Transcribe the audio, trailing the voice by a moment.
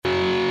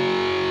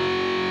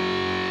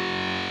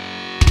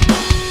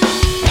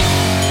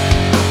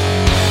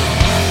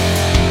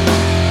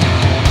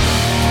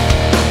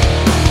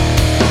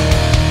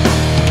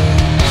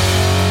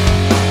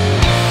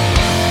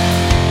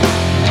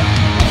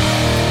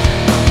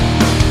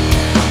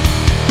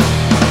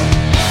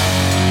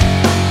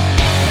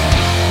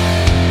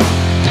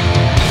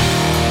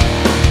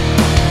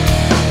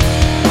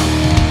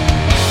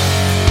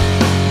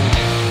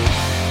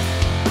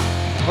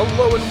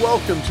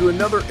to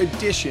another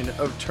edition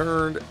of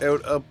Turned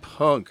Out a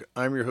Punk.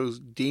 I'm your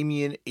host,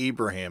 Damian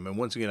Abraham, and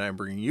once again, I'm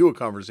bringing you a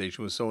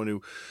conversation with someone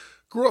who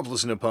grew up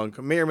listening to punk,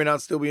 may or may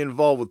not still be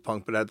involved with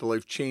punk, but had their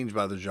life changed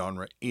by the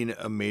genre in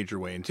a major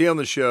way. And today on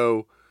the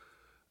show,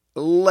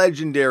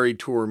 legendary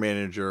tour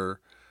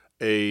manager,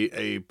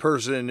 a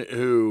person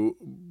who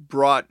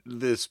brought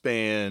this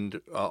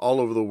band all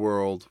over the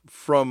world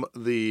from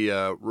the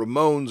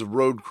Ramones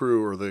road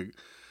crew, or the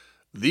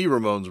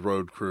Ramones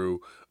road crew,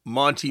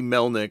 Monte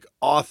Melnick,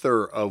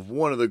 author of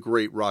one of the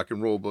great rock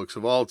and roll books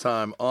of all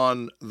time,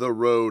 On the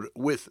Road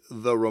with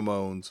the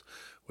Ramones,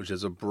 which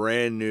is a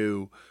brand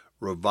new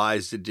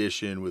revised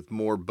edition with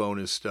more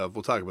bonus stuff.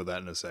 We'll talk about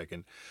that in a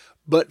second.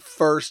 But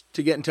first,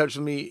 to get in touch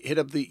with me, hit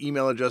up the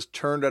email address,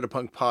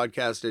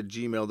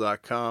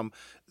 turnedoutapunkpodcast@gmail.com.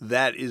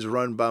 That is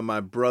run by my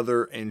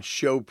brother and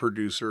show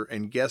producer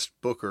and guest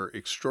booker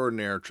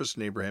extraordinaire,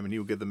 Tristan Abraham, and he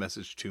will get the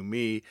message to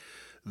me.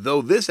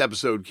 Though this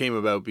episode came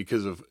about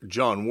because of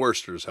John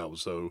Worster's help.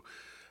 So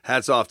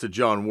hats off to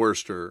John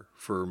Worster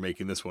for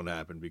making this one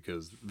happen,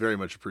 because very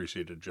much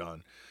appreciated,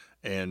 John.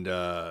 And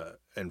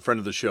friend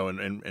of the show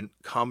and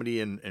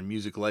comedy and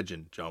music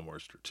legend, John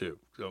Worster, too.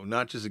 So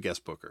not just a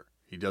guest booker.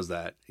 He does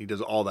that. He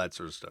does all that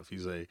sort of stuff.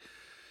 He's like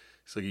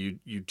a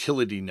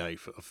utility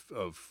knife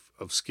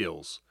of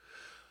skills.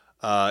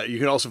 You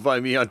can also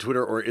find me on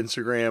Twitter or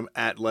Instagram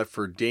at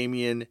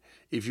LeftForDamian.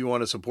 If you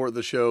want to support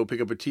the show, pick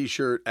up a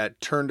t-shirt at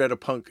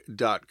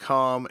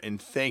turnedoutapunk.com.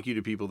 And thank you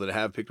to people that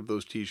have picked up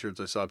those t-shirts.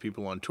 I saw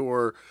people on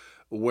tour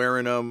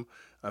wearing them.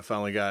 I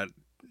finally got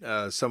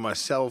some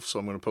myself, so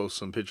I'm going to post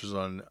some pictures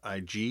on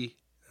IG.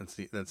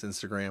 That's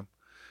Instagram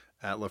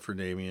at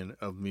LeftForDamian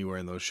of me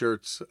wearing those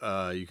shirts.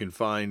 You can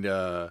find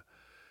them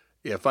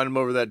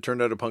over at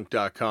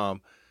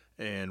turnedoutapunk.com.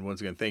 And once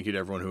again, thank you to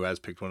everyone who has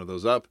picked one of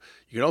those up.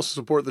 You can also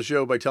support the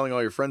show by telling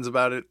all your friends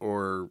about it,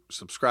 or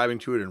subscribing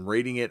to it and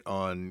rating it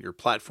on your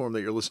platform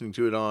that you're listening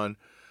to it on.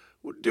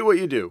 Do what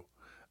you do.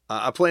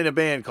 I play in a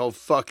band called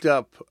Fucked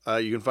Up.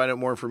 You can find out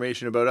more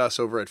information about us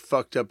over at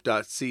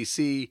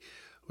fuckedup.cc.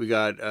 We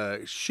got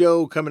a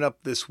show coming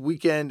up this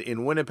weekend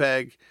in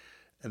Winnipeg.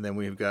 And then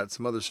we've got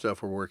some other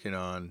stuff we're working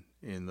on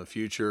in the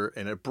future,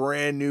 and a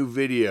brand new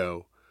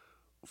video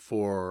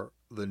for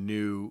the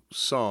new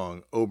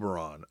song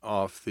Oberon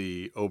off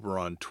the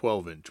Oberon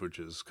 12-inch, which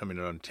is coming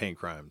out on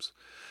Tank Rhymes.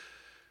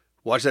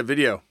 Watch that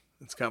video.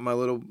 It's got my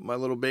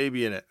little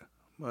baby in it.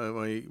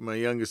 My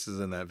youngest is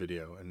in that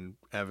video, and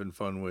having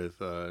fun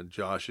with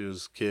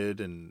Josh's kid,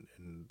 and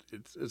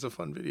it's a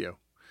fun video.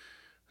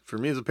 For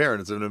me as a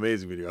parent, it's an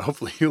amazing video.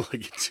 Hopefully you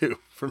like it too.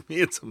 For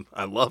me,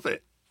 I love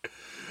it.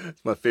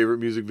 It's my favorite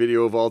music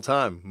video of all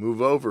time.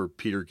 Move over,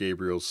 Peter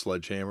Gabriel's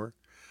Sledgehammer.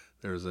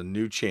 There's a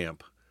new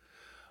champ.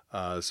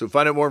 So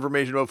find out more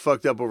information about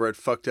Fucked Up over at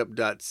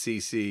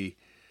fuckedup.cc.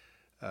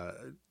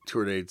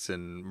 Tour dates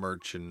and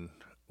merch and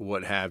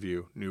what have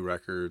you. New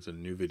records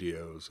and new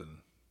videos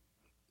and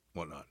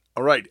whatnot.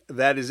 All right,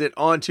 that is it.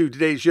 On to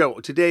today's show.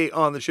 Today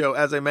on the show,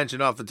 as I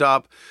mentioned off the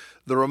top,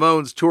 the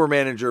Ramones tour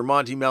manager,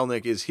 Monte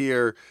Melnick, is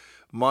here.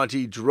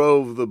 Monte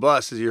drove the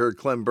bus, as you heard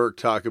Clem Burke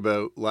talk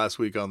about last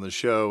week on the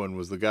show, and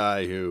was the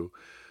guy who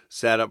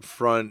sat up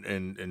front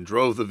and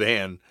drove the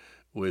van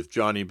with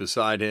Johnny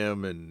beside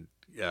him. And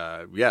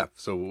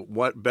so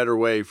what better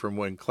way from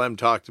when Clem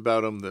talked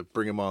about him to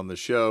bring him on the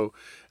show?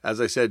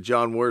 As I said,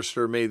 John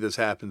Worster made this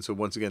happen. So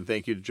once again,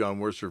 thank you to John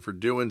Worster for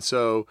doing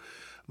so.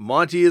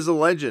 Monte is a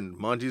legend.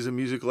 Monte's a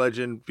music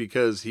legend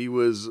because he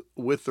was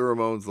with the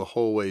Ramones the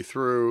whole way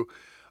through.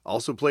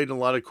 Also played in a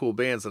lot of cool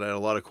bands that I had a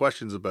lot of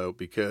questions about,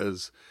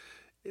 because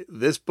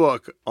this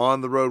book,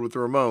 On the Road with the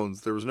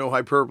Ramones, there was no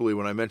hyperbole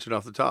when I mentioned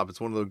off the top. It's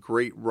one of the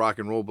great rock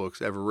and roll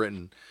books ever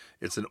written.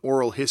 It's an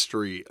oral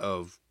history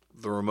of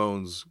the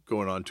Ramones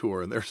going on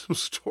tour, and there's some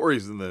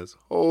stories in this.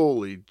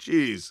 Holy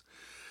jeez.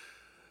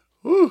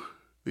 Whew.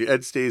 The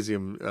Ed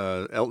Stasium,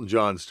 Elton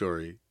John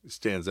story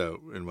stands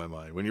out in my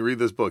mind. When you read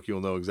this book, you'll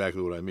know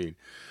exactly what I mean.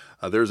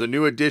 There's a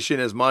new edition,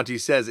 as Monte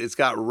says. It's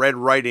got red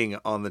writing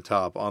on the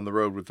top, On the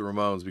Road with the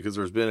Ramones, because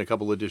there's been a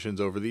couple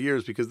editions over the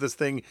years, because this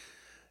thing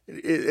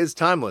is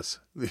timeless.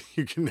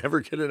 You can never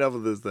get enough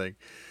of this thing.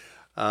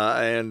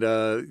 And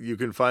you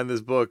can find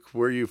this book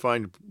where you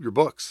find your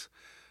books,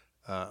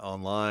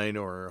 online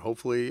or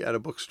hopefully at a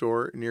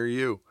bookstore near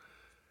you.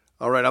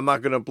 All right, I'm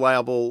not going to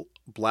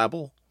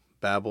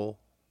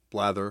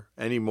blather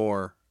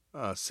anymore.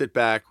 Sit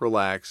back,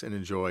 relax, and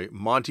enjoy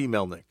Monte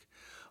Melnick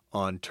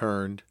on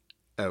Turned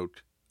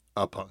Out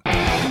a Punk.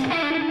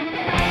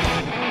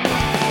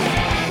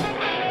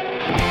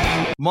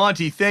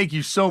 Monte, thank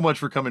you so much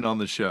for coming on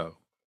the show.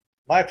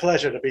 My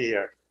pleasure to be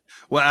here.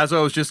 Well, as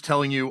I was just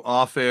telling you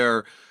off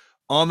air,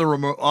 On the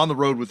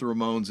Road with the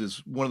Ramones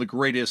is one of the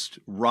greatest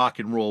rock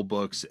and roll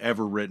books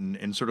ever written,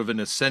 and sort of an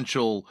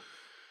essential,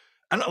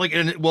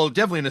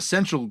 definitely an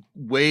essential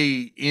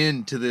way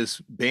into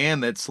this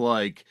band that's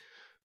like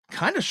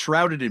kind of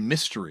shrouded in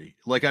mystery.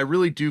 Like, I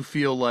really do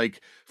feel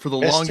like for the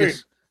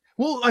longest,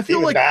 well, I feel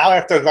even like now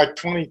after like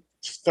 20,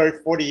 30,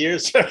 40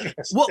 years.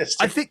 Well,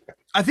 I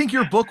think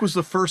your book was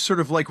the first sort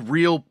of like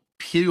real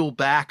peel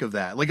back of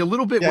that, like a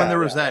little bit when there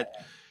was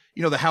that,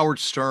 the Howard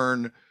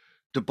Stern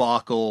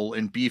debacle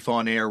and Beef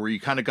on Air, where you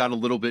kind of got a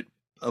little bit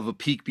of a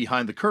peek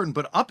behind the curtain.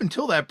 But up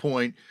until that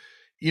point,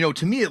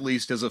 to me at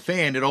least as a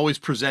fan, it always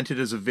presented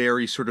as a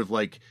very sort of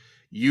like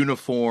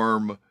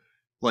uniform,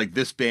 like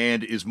this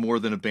band is more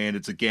than a band,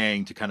 it's a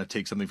gang, to kind of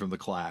take something from the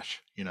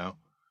Clash. Yeah,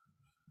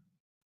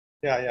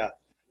 yeah.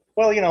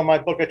 Well, my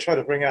book, I try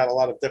to bring out a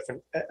lot of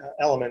different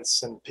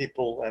elements and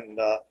people and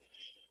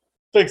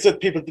things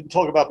that people didn't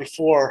talk about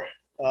before.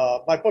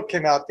 My book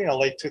came out,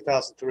 late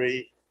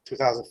 2003,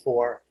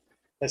 2004.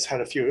 It's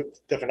had a few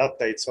different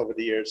updates over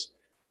the years.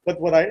 But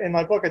in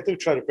my book, I do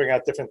try to bring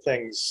out different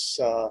things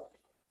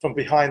from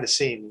behind the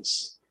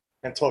scenes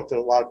and talk to a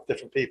lot of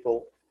different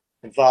people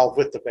involved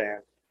with the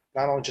band.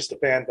 Not only just the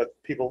band, but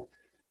people,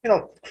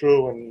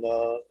 crew and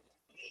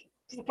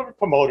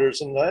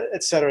promoters and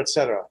et cetera, et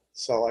cetera.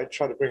 So I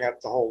try to bring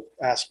out the whole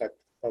aspect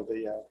of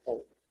the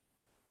whole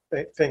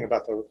thing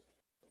about the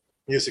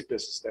music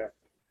business there.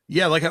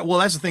 Yeah, well,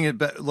 that's the thing.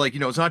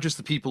 It's not just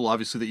the people,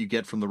 obviously, that you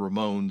get from the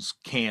Ramones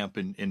camp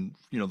and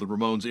the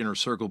Ramones inner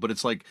circle, but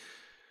it's like,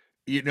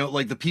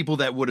 like the people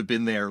that would have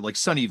been there, like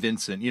Sonny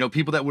Vincent,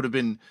 people that would have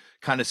been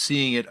kind of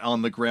seeing it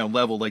on the ground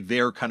level, like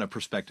their kind of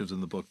perspectives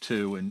in the book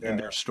too, and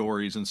their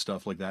stories and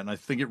stuff like that. And I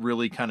think it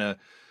really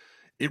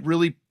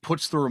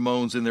puts the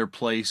Ramones in their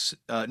place,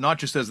 not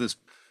just as this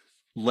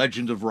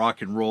legend of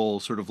rock and roll,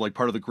 sort of like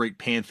part of the great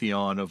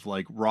pantheon of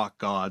like rock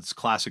gods,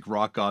 classic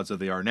rock gods that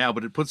they are now,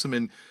 but it puts them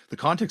in the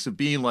context of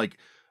being like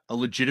a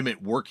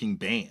legitimate working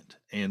band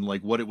and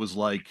like what it was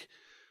like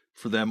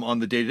for them on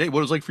the day to day, what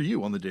it was like for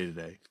you on the day to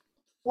day.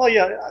 Well,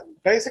 yeah,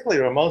 basically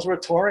Ramones were a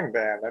touring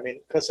band. I mean,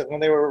 because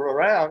when they were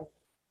around,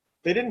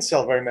 they didn't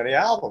sell very many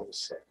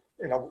albums.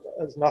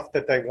 Enough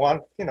that they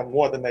want,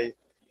 more than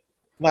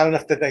not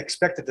enough that they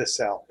expected to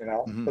sell,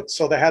 Mm-hmm. But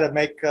so they had to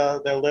make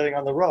their living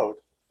on the road.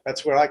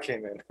 That's where I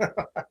came in.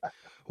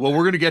 Well,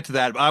 we're going to get to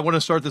that. I want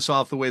to start this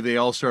off the way they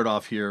all start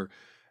off here.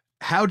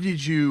 How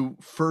did you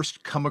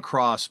first come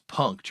across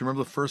punk? Do you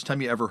remember the first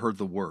time you ever heard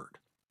the word?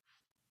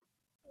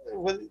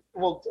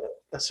 Well,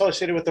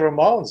 associated with the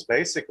Ramones,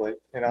 basically,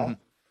 Mm-hmm.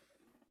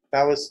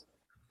 That was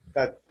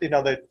that,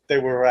 they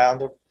were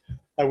around.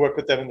 I worked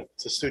with them in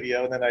the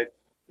studio, and then I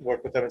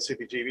worked with them in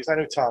CBGBs. I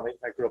knew Tommy.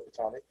 I grew up with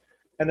Tommy.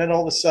 And then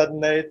all of a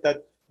sudden,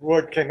 that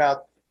word came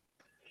out,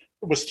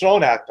 it was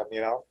thrown at them,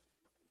 There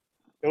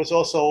was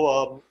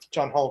also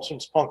John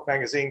Holmstrom's Punk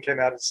magazine came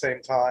out at the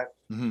same time.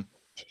 Mm-hmm.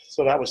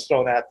 So that was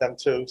thrown at them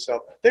too.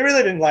 So they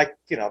really didn't like,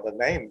 the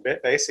name,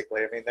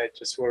 basically. I mean,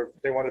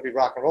 they wanted to be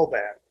rock and roll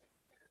band.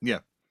 Yeah.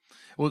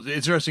 Well,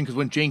 it's interesting because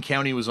when Jane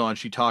County was on,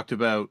 she talked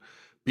about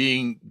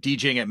being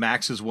DJing at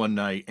Max's one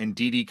night and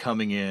Dee Dee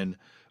coming in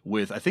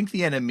with, I think,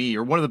 the NME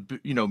or one of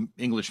the,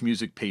 English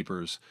music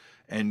papers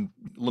and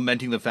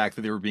lamenting the fact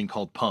that they were being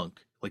called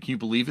punk. Like, can you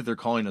believe it? They're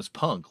calling us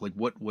punk. Like,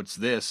 what's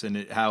this?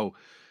 And how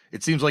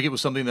it seems like it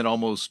was something that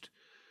almost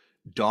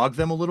dogged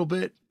them a little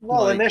bit.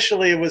 Well,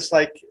 initially it was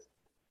like,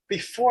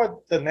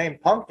 before the name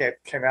punk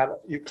came out,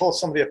 you called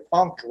somebody a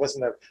punk. It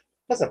wasn't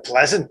a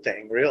pleasant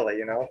thing,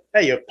 really,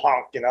 Hey, you're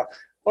punk,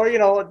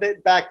 Or,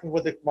 back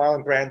with the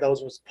Marlon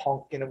Brando's was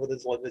punk, with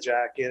his leather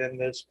jacket, and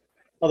there's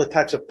other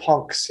types of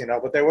punks,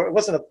 but it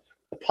wasn't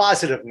a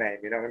positive name,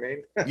 you know what I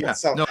mean? Yeah,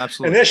 So no,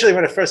 absolutely. Initially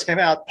when it first came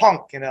out,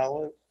 punk,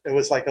 it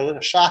was like a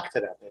little shock to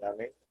them, you know what I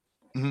mean?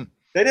 Mm-hmm.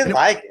 They didn't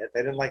like it.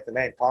 They didn't like the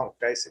name punk,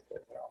 basically,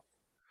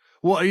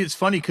 Well, it's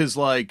funny because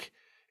like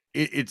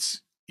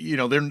it's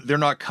they're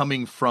not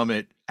coming from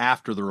it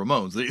after the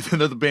Ramones.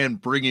 They're the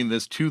band bringing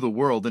this to the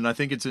world, and I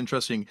think it's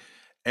interesting.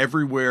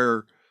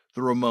 Everywhere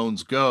the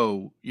Ramones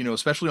go,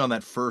 especially on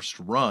that first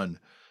run,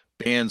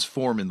 bands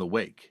form in the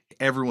wake.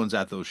 Everyone's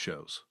at those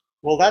shows.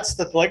 Well, that's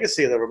the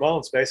legacy of the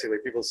Ramones. Basically,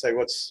 people say,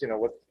 what do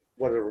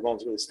the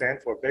Ramones really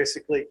stand for?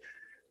 Basically,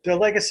 their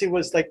legacy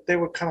was like they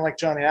were kind of like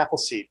Johnny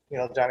Appleseed.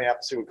 Johnny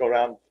Appleseed would go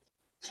around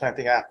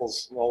planting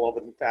apples and all over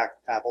the back.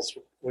 Apples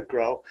would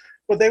grow.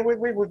 But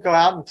we would go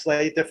out and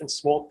play different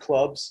small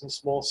clubs in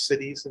small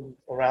cities and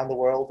around the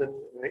world and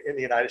in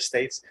the United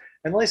States.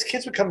 And all these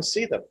kids would come and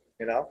see them,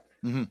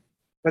 Mm-hmm.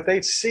 But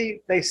they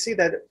see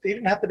that they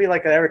didn't have to be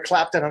like an Eric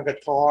Clapton on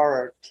guitar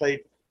or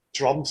play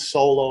drum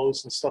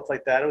solos and stuff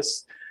like that. It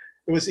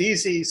was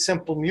easy,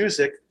 simple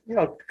music,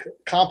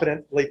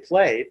 competently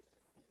played.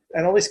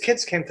 And all these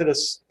kids came to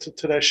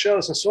their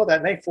shows and saw that,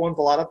 and they formed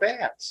a lot of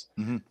bands.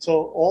 Mm-hmm.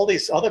 So all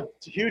these other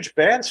huge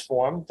bands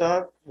formed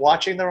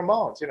watching the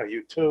Ramones,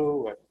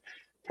 U2 and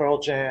Pearl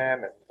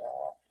Jam and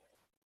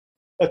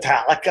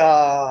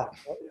Metallica.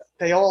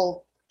 They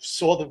all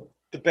saw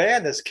the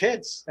band as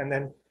kids and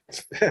then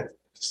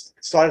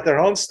started their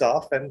own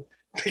stuff and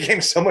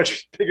became so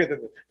much bigger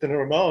than the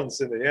Ramones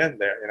in the end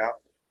there,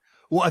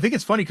 Well, I think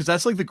it's funny because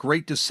that's like the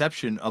great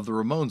deception of the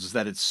Ramones is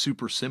that it's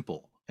super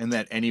simple and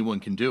that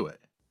anyone can do it.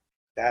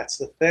 That's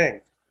the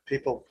thing.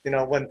 People,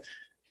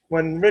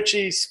 when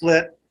Richie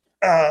split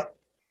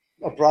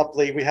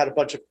abruptly, we had a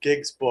bunch of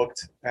gigs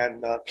booked,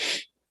 and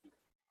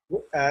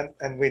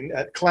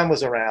Clem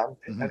was around,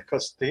 Mm-hmm. and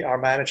because our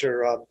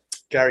manager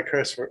Gary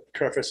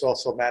Kerfus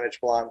also managed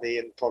Blondie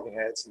and Talking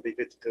Heads and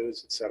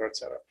B-52s, et cetera, et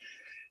cetera.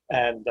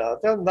 And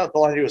the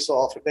line he was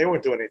off, they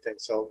weren't doing anything.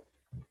 So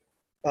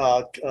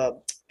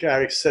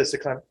Gary says to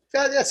Clem,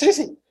 yeah, it's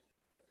easy.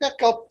 Yeah,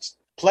 go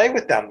play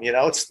with them.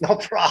 It's no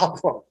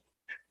problem.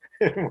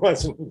 It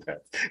wasn't.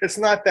 It's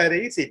not that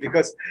easy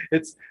because he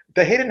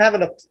didn't have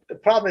enough. The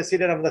problem is he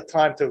didn't have enough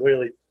time to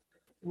really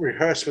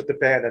rehearse with the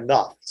band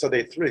enough. So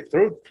they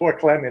threw poor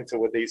Clem into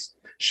with these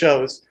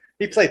shows.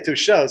 He played 2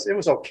 shows. It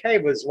was okay,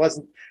 but it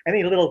wasn't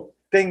any little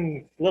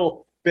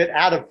bit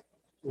out of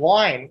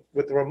line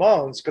with the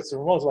Ramones, because the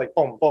Ramones were like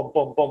boom, boom,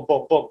 boom, boom,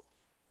 boom, boom.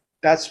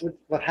 That's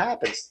what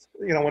happens.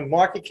 When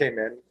Marky came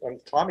in, when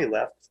Tommy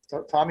left,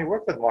 Tommy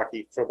worked with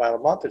Marky for about a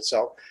month or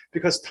so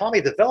because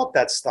Tommy developed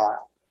that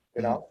style.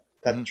 He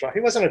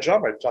wasn't a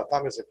drummer.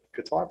 Tommy was a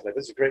guitar player. He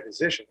was a great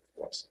musician,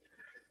 of course.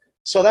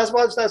 So that's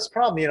the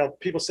problem.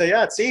 People say,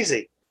 yeah, it's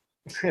easy.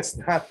 It's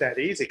not that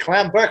easy.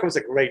 Clem Burke was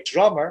a great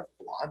drummer,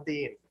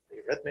 Blondie and the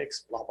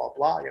Rhythmics, blah, blah,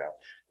 blah.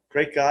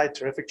 Great guy,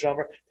 terrific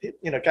drummer.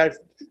 Guy,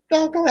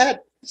 no, go ahead.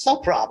 It's no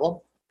problem.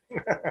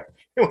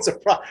 It was a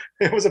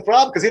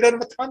problem because he didn't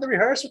have time to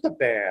rehearse with the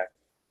band.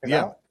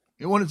 Yeah.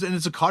 And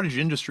it's a cottage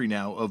industry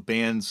now of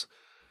bands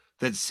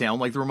that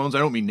sound like the Ramones. I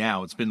don't mean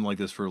now. It's been like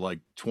this for like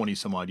 20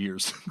 some odd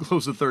years,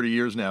 close to 30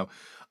 years now,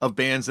 of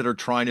bands that are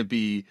trying to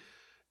be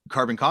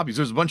carbon copies.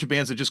 There's a bunch of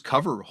bands that just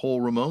cover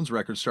whole Ramones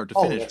records start to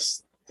finish.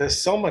 There's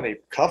so many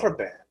cover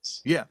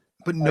bands. Yeah,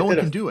 but no one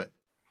can do it.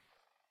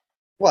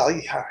 Well,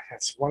 yeah,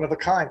 it's one of a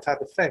kind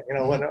type of thing.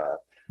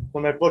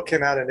 When my book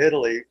came out in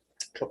Italy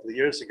a couple of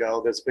years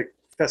ago, there's a big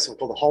festival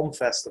called the Home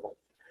Festival.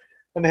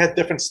 And they had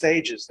different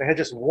stages. They had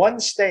just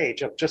one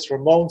stage of just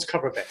Ramones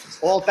cover bands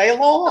all day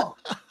long.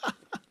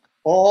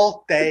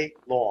 All day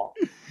long.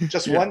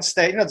 Just one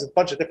stage. There's a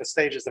bunch of different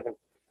stages, different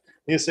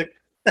music.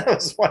 That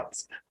was one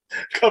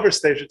cover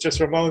stage with just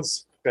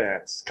Ramones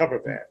bands, cover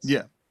bands.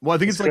 Yeah. Well, I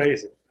think it's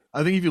crazy.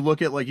 I think if you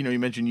look at you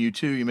mentioned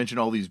U2, you mentioned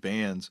all these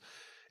bands.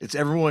 It's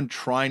everyone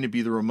trying to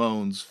be the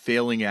Ramones,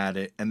 failing at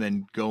it, and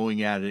then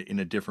going at it in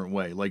a different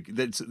way.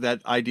 That's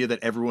that idea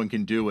that everyone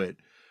can do it,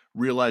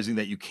 realizing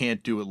that you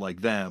can't do it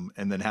like them,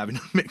 and then having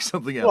to make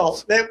something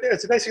else. Well,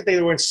 it's basically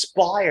they were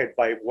inspired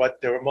by what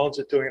the Ramones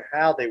were doing and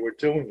how they were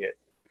doing it.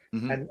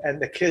 Mm-hmm.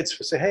 And the kids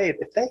would say, hey,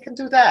 if they can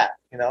do that,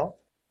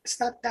 it's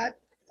not that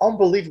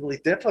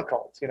unbelievably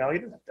difficult.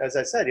 As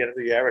I said,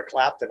 the Eric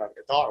Clapton on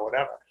guitar or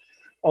whatever.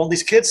 All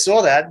these kids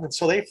saw that, and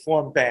so they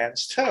formed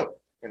bands too,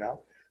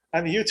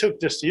 And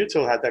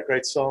U2 had that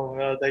great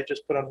song they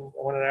just put on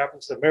one of their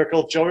albums, The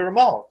Miracle of Joey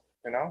Ramone,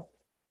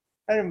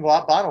 And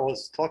Bono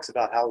talks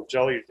about how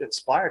Joey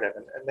inspired him,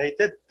 and they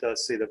did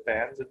see the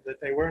band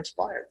that they were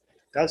inspired.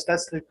 That's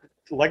the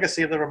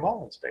legacy of the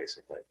Ramones,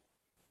 basically.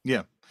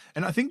 Yeah,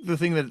 and I think the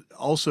thing that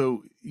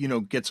also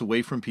gets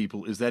away from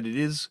people is that it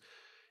is,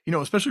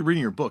 especially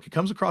reading your book, it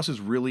comes across as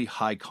really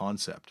high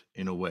concept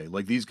in a way.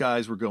 Like these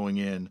guys were going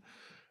in,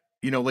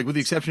 like with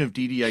the exception of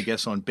Dee Dee, I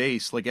guess, on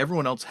bass, like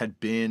everyone else had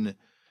been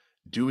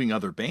doing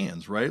other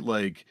bands, right?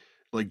 Like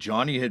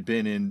Johnny had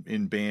been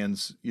in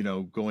bands,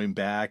 going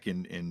back,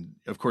 and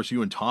of course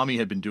you and Tommy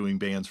had been doing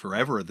bands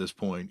forever at this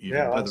point,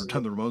 by the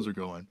time the Ramones are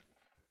going.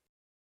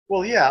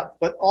 Well, yeah,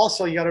 but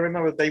also you got to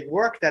remember they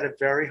worked at it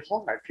very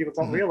hard. People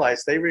don't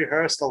realize they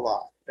rehearsed a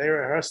lot. I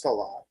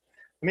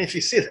mean, if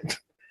you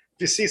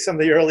see some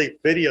of the early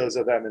videos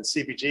of them in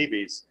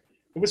CBGBs,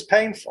 it was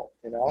painful,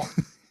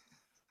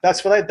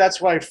 That's why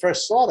I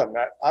first saw them.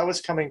 I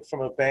was coming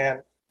from a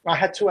band. I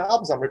had 2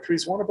 albums on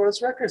Reprise Warner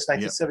Brothers Records,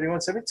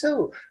 1971,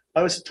 72.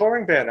 I was a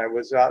touring band.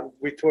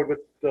 We toured with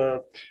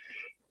the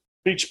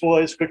Beach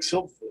Boys,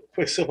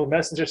 Quicksilver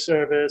Messenger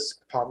Service,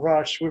 Tom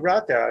Rush. We were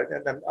out there.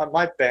 And then on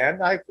my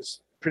band, I was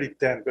pretty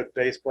damn good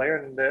bass player,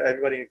 and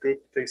everybody in the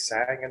group, they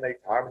sang and they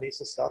harmonies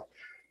and stuff.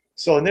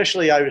 So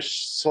initially I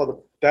saw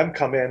them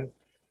come in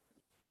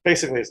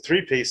basically as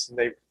 3-piece, and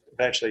they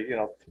eventually,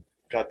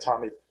 got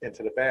Tommy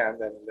into the band,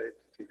 and they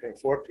became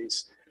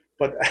 4-piece.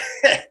 But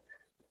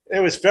it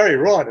was very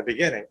raw in the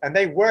beginning, and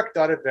they worked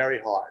on it very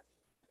hard.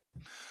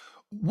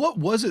 What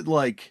was it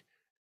like,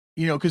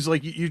 because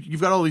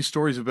you've got all these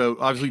stories about,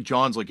 obviously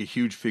John's like a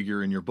huge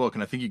figure in your book,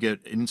 and I think you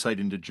get insight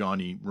into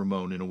Johnny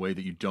Ramone in a way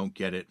that you don't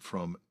get it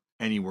from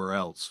anywhere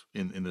else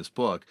in this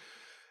book.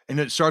 And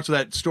it starts with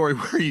that story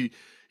where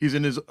he's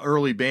in his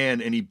early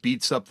band and he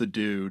beats up the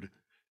dude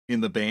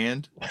in the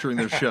band during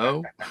their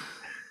show.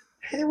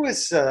 He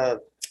was, as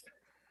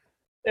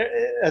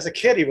a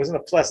kid, he wasn't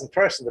a pleasant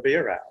person to be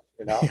around.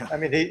 Yeah. I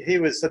mean, he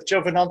was a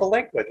juvenile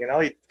delinquent.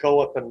 He'd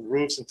go up on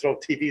roofs and throw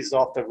TVs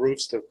off the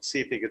roofs to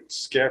see if he could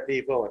scare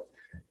people. And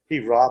he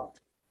robbed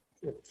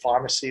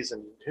pharmacies,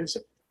 and he was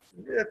a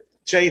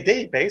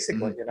JD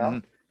basically.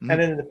 And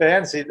in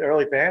the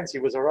early bands, he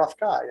was a rough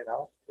guy.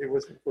 He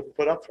wouldn't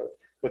put up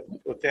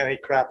with any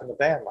crap in the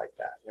band like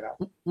that.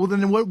 Well,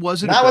 then what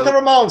was it? Not with the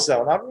Ramones,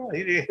 though. Not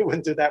really. He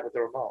wouldn't do that with the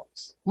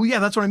Ramones. Well, yeah,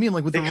 that's what I mean.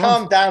 Like with the Ramones,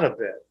 calmed down a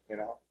bit.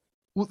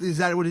 Well, is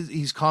that what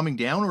he's calming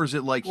down, or is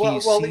it like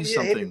he sees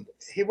something?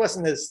 He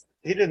wasn't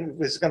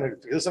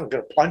going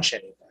to punch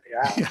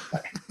anybody.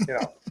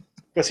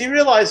 Because he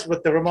realized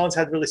what the Ramones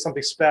had really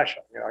something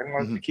special. I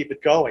wanted to keep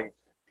it going.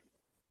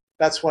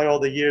 That's why all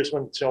the years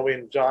when Joey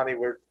and Johnny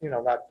were,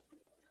 not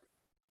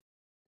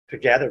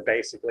together,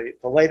 basically.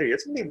 The later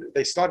years, I mean,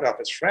 they started off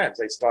as friends.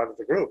 They started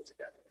the group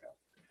together.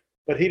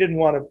 But he didn't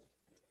want to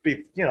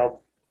be,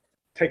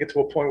 take it to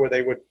a point where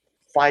they would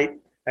fight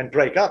and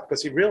break up,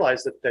 because he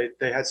realized that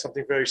they had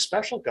something very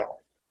special going.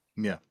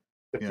 Yeah.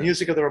 The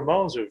music of the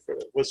Ramones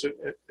was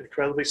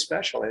incredibly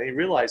special, and he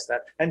realized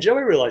that. And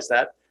Joey realized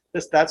that.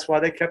 That's why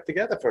they kept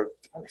together for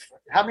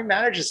how many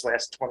marriages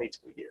last 22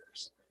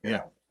 years?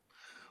 Yeah.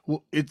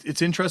 Well,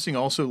 it's interesting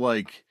also,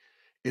 like,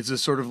 it's a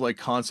sort of like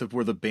concept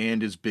where the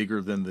band is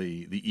bigger than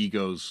the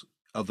egos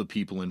of the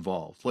people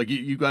involved. Like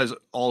you guys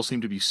all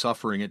seem to be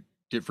suffering at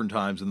different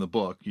times in the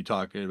book you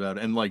talk about,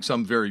 and like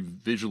some very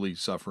visually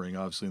suffering,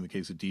 obviously in the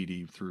case of Dee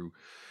Dee through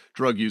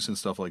drug use and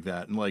stuff like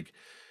that. And like,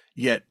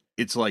 yet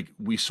it's like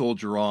we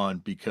soldier on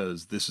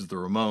because this is the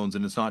Ramones,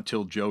 and it's not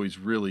till Joey's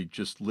really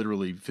just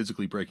literally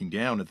physically breaking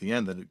down at the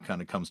end that it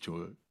kind of comes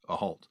to a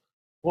halt.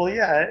 Well,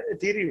 yeah,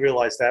 Dee Dee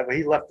realized that when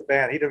he left the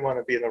band. He didn't want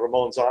to be in the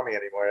Ramones army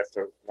anymore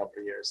after a number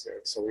of years there.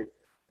 So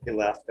he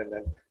left. And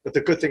then, but the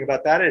good thing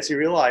about that is he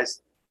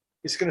realized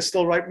he's going to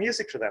still write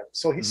music for them.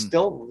 So he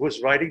still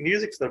was writing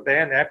music for the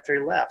band after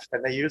he left.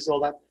 And they used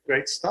all that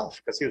great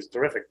stuff because he was a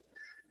terrific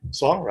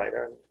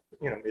songwriter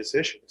and,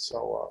 musician.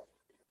 So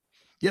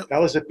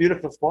that was a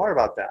beautiful part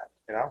about that.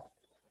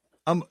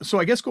 So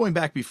I guess going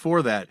back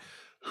before that,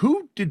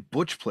 who did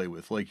Butch play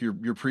with? Like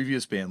your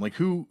previous band? Like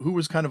who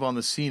was kind of on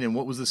the scene, and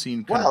what was the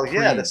scene? Do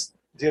you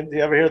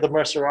ever hear the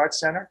Mercer Arts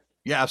Center?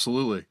 Yeah,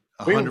 absolutely.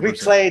 100%. We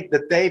played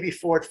the day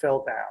before it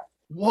fell down.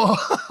 Whoa!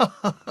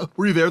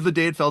 Were you there the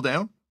day it fell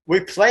down?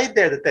 We played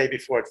there the day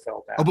before it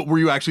fell down. Oh, but were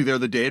you actually there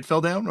the day it fell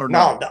down, or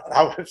no? No,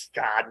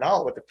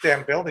 no. But the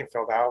damn building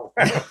fell down.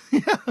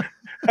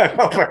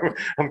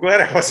 I'm glad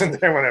I wasn't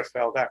there when it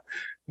fell down.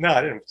 No,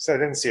 I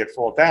didn't see it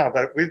fall down.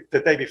 But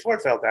the day before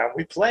it fell down,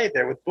 we played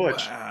there with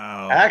Butch.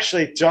 Wow.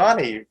 Actually,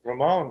 Johnny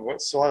Ramone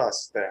saw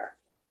us there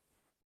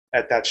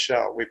at that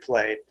show. We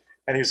played,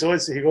 and he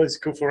always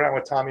goof around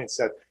with Tommy and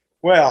said,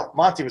 "Well,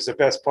 Monty was the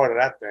best part of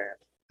that band."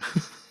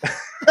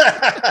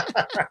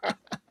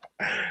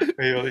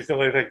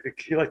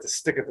 He liked to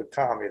stick it to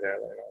Tommy there.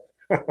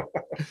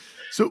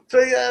 So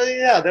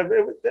yeah.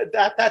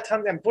 At that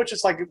time, and Butch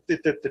is like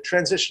the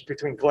transition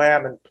between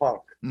glam and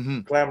punk.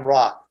 Glam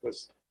rock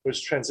was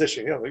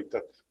transitioning.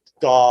 The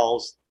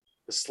Dolls,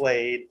 the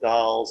Slade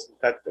Dolls,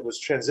 that was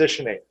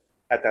transitioning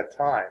at that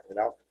time.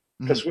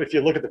 Because if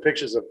you look at the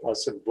pictures of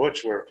us and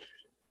Butch, were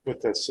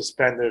with the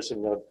suspenders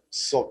and the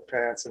silk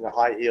pants and the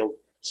high heeled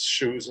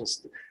shoes and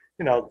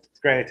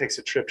Granny Takes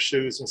a Trip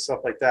shoes and stuff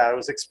like that. It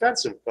was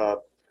expensive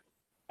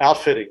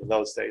outfitting in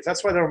those days.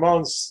 That's why the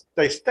Ramones,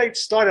 they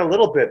started a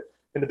little bit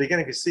in the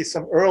beginning. You see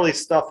some early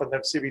stuff on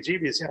them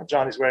CBGBs.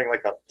 Johnny's wearing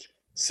like a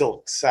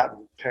silk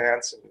satin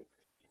pants and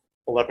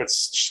a leopard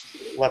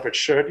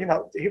shirt.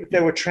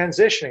 They were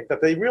transitioning,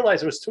 but they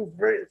realized it was too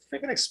very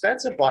freaking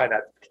expensive buying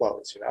that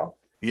clothes.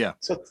 Yeah.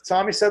 So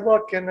Tommy said,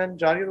 "Look," and then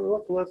Johnny,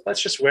 "Look,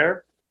 let's just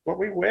wear what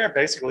we wear,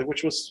 basically,"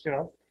 which was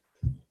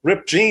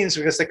ripped jeans,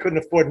 because they couldn't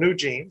afford new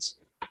jeans,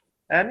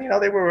 and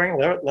they were wearing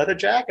leather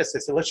jackets. They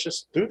said, "Let's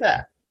just do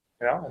that."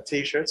 And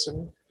T-shirts,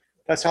 and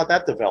that's how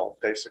that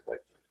developed, basically.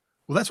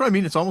 Well, that's what I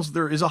mean. It's almost,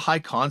 there is a high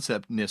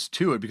conceptness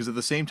to it, because at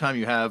the same time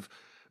you have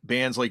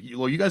bands like,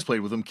 well, you guys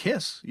played with them,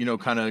 Kiss,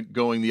 kind of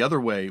going the other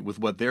way with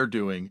what they're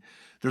doing.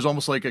 There's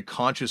almost like a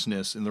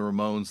consciousness in the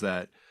Ramones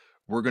that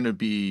we're going to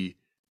be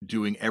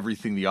doing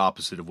everything the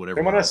opposite of whatever.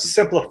 They want to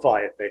simplify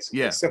it, basically.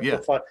 Yeah,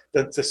 simplify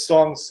the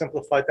songs,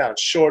 simplified down,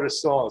 shorter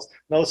songs,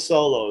 no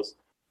solos,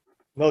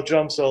 no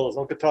drum solos,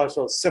 no guitar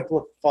solos.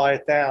 Simplify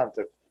it down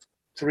to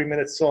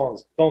 3-minute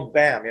songs. Boom,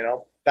 bam.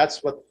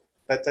 That's what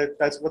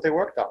they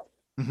worked on.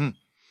 Mm-hmm.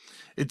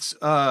 It's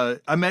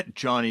I met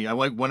Johnny. I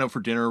went out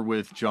for dinner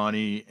with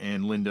Johnny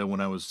and Linda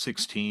when I was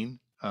 16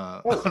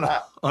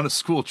 on a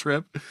school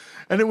trip,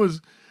 and it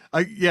was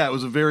a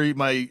very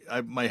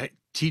my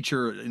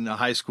teacher in the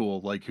high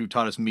school, like, who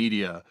taught us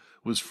media,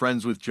 was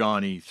friends with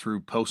Johnny through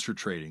poster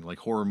trading, like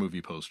horror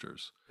movie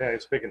posters. Yeah,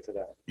 he's big into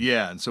that.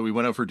 Yeah, and so we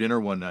went out for dinner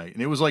one night,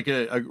 and it was like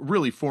a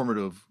really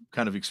formative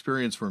kind of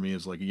experience for me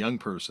as like a young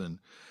person,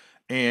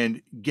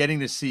 and getting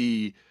to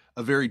see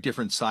a very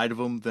different side of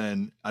him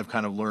than I've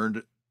kind of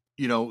learned,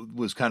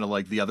 was kind of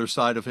like the other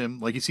side of him.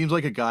 Like, he seems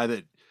like a guy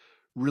that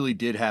really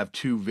did have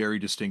two very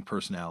distinct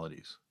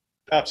personalities.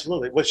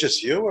 Absolutely. Was it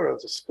just you, or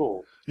was it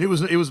school? It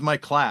was my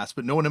class,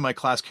 but no one in my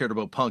class cared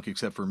about punk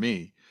except for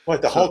me.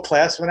 What, the whole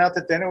class went out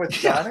to dinner with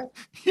Johnny?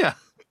 Yeah.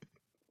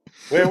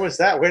 Where was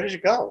that? Where did you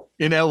go?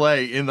 In LA,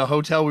 in the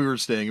hotel we were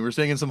staying. We were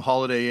staying in some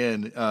Holiday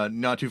Inn,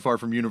 not too far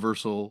from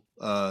Universal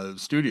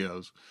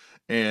Studios.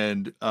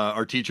 And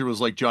our teacher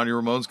was like, Johnny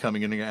Ramone's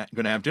coming and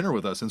going to have dinner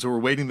with us. And so we're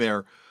waiting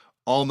there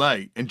all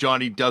night, and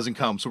Johnny doesn't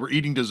come. So we're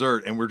eating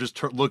dessert, and we're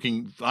just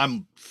looking.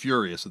 I'm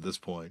furious at this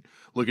point,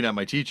 looking at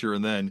my teacher.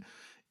 And then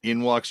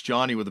in walks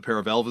Johnny with a pair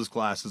of Elvis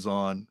glasses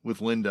on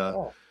with Linda.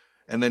 Oh.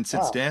 And then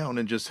sits down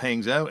and just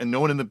hangs out. And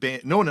no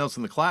one else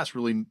in the class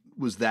really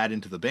was that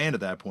into the band at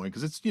that point,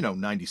 because it's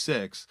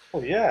 96.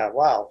 Oh yeah,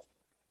 wow.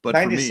 But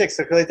for me, 96,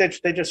 because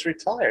they just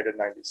retired in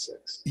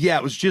 96. yeah,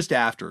 it was just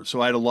after. So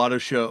I had a lot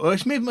of show. Oh,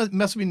 maybe it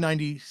must have been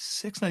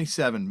 96,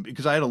 97,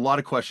 because I had a lot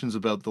of questions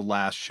about the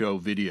last show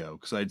video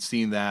because I'd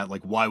seen that.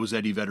 Like, why was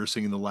Eddie Vedder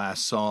singing the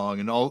last song?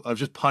 And all I was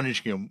just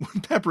punishing him,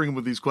 peppering him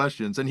with these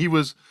questions. And he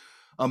was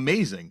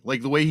amazing.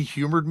 Like the way he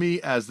humored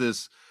me as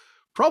this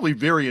probably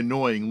very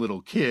annoying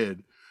little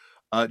kid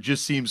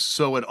just seems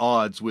so at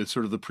odds with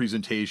sort of the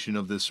presentation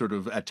of this sort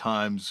of at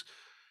times,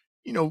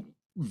 you know,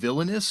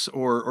 villainous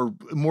or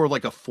more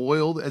like a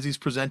foil as he's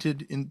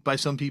presented in by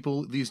some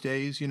people these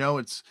days. You know,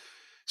 it's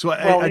so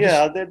Well, I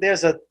just yeah,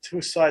 there's a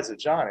two sides of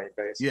Johnny,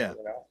 basically, yeah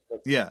you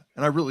know. yeah,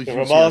 and I really The see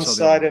I Ramones saw the other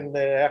side one. and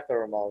the after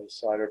Ramones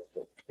side, or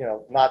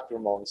not the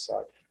Ramones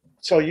side.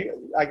 So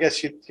I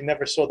guess you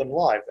never saw them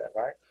live then,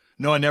 right?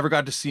 No, I never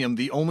got to see him.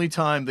 The only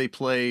time they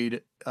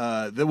played,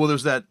 well,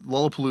 there's that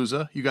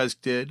Lollapalooza you guys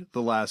did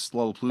the last Yeah,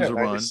 Lollapalooza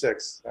run.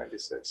 96,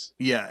 96.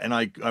 Yeah, and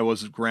I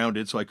was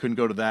grounded, so I couldn't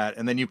go to that.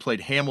 And then you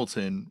played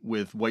Hamilton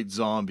with White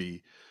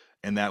Zombie,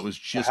 and that was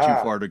just too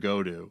Aha. far to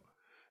go to.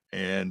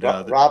 And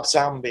Rob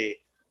Zombie,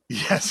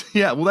 yes,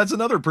 yeah. Well, that's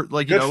another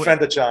like good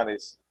friend of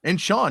Johnny's. and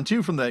Sean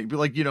too from that.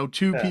 Like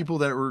two Yeah. people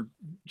that were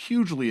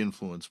hugely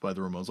influenced by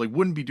the Ramones. Like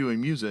wouldn't be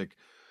doing music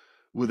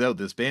without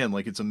this band.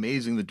 Like it's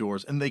amazing the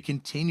doors, and they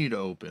continue to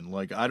open.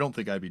 Like I don't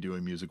think I'd be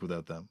doing music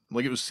without them.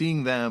 Like it was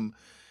seeing them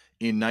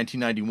in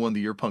 1991,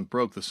 the year punk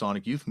broke, the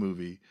Sonic Youth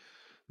movie.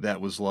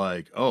 That was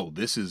like, oh,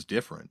 this is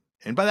different.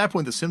 And by that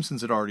point, the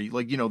Simpsons had already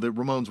like the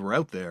Ramones were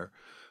out there,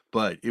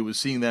 but it was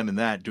seeing them in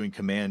that doing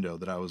Commando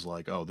that I was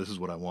like, oh, this is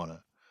what I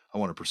wanna. I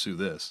want to pursue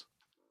this.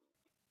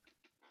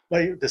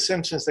 Well, the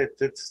Simpsons, they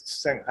did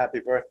sing Happy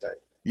Birthday.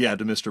 Yeah,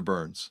 to Mr.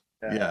 Burns.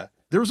 Yeah. Yeah.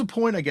 There was a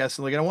point, I guess,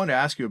 like I wanted to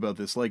ask you about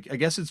this. Like, I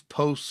guess it's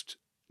post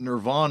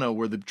Nirvana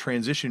where the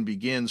transition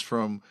begins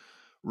from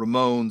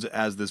Ramones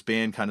as this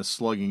band kind of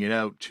slugging it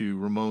out to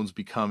Ramones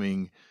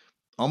becoming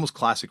almost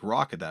classic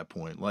rock at that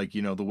point. Like,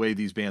 the way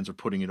these bands are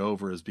putting it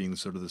over as being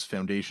sort of this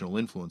foundational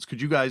influence.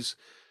 Could you guys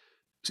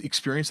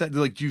experience that?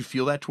 Like, do you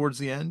feel that towards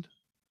the end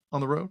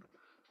on the road?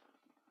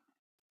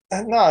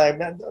 No, I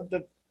mean,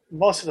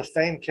 most of the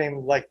fame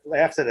came like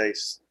after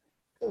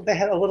they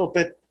had a little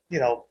bit,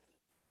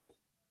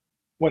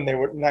 when they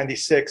were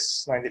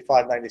 96,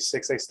 95,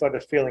 96, they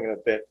started feeling it a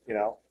bit,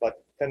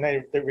 but then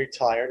they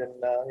retired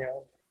and,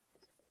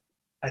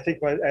 I think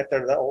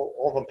after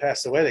all of them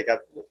passed away, they got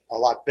a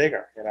lot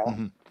bigger,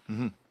 Mm-hmm.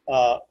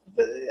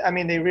 Mm-hmm. I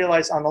mean, they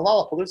realized on the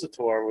Lollapalooza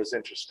tour was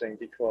interesting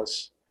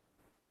because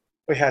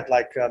we had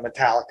like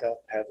Metallica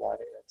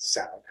headlining,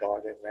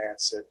 Soundgarden,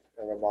 Rancid,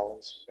 and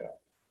Ramones,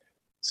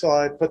 So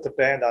I put the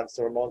band on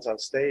the Ramones on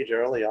stage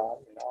early on.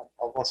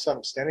 All of a sudden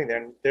I'm standing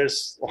there, and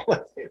there's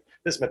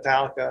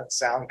Metallica,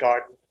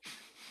 Soundgarden,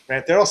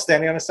 right? They're all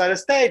standing on the side of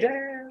the stage.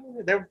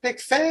 They're big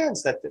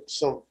fans.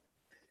 So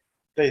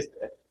they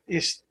you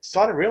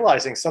started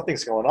realizing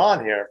something's going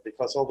on here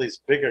because all these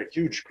bigger,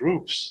 huge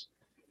groups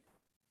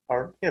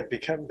are they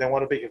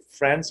want to be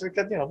friends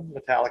because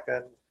Metallica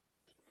and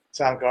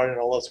Soundgarden and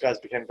all those guys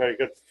became very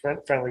good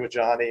friendly with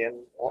Johnny and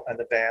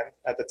the band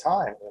at the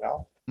time.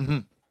 Mm-hmm.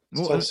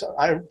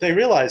 Well, They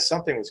realized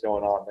something was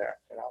going on there.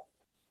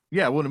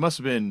 yeah. Well, it must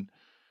have been,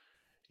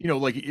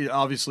 like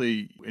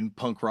obviously in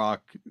punk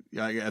rock,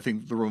 I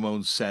think the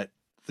Ramones set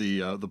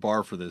the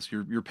bar for this.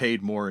 You're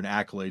paid more in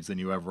accolades than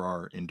you ever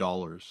are in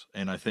dollars,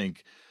 and I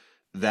think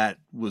that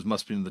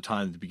must have been the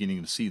time at the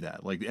beginning to see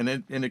that. Like, and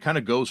it kind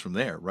of goes from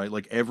there, right?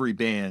 Like every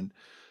band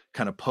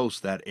kind of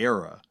post that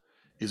era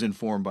is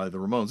informed by the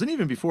Ramones, and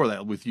even before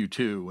that with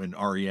U2 and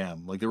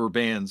REM. Like there were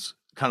bands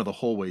kind of the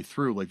whole way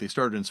through. Like they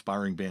started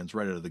inspiring bands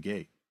right out of the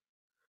gate.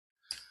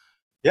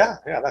 Yeah,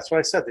 yeah, that's what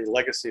I said. The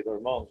legacy of the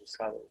Ramones was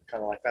kind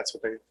of like that's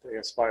what they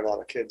inspired a lot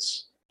of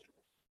kids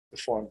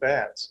to form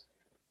bands.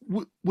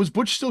 Was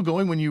Butch still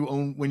going when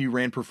you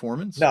ran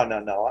Performance? No, no,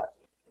 no,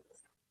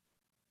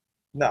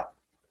 no, no.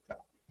 I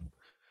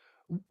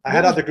What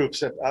had was other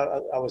groups.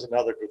 I was in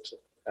other groups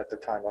at the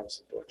time. I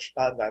was in Butch.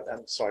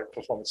 I'm sorry,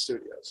 Performance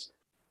Studios.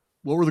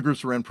 what were the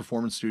groups around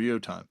Performance Studio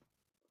time?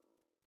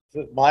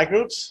 My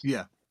groups.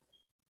 Yeah.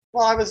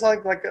 Well, I was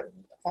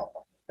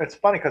it's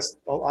funny because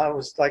I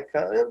was like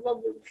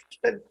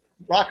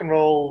rock and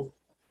roll,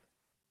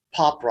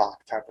 pop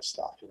rock type of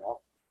stuff.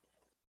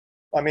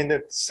 I mean,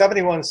 the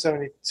 71,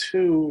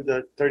 72,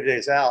 the 30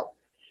 Days Out,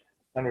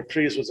 and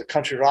Reprise was a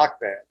country rock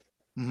band,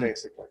 Mm-hmm.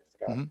 basically.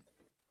 Mm-hmm.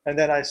 And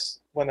then I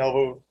went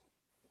over,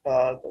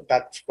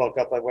 that broke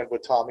up. I went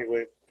with Tommy.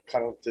 We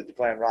kind of did the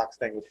glam rock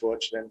thing with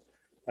Butch. Then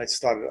I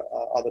started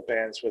other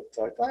bands with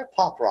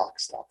pop rock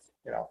stuff.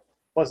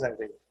 Wasn't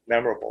anything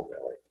memorable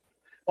really.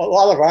 A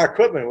lot of our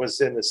equipment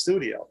was in the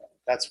studio.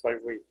 That's why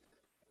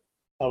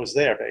I was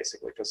there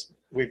basically because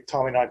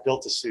Tommy and I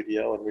built the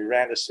studio and we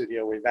ran the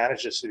studio. We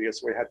managed the studio,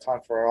 so we had time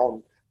for our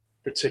own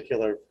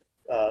particular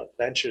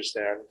ventures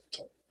there.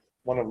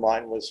 One of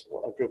mine was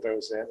a group I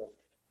was in,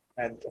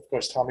 and of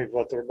course Tommy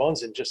brought the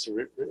Ramones in just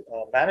to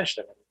manage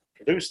them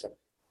and produce them,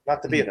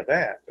 not to be in a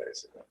band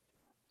basically.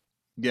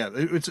 Yeah,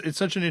 it's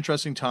such an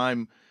interesting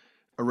time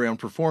around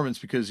Performance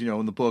because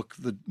in the book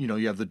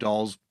you have the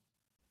Dolls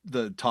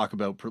the talk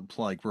about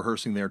like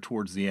rehearsing there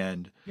towards the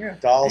end. Yeah,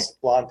 Dolls,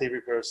 Blondie,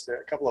 Reversed,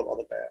 a couple of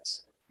other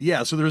bands.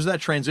 Yeah, so there's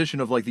that transition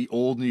of like the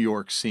old New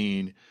York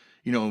scene,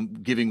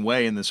 giving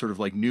way in this sort of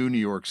like new New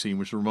York scene,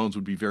 which the Ramones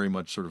would be very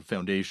much sort of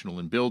foundational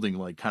in building,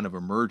 like kind of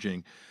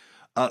emerging.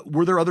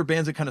 Were there other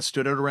bands that kind of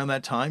stood out around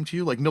that time to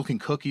you, like Milk and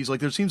Cookies? Like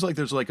there seems like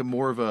there's like a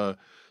more of a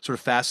sort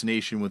of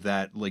fascination with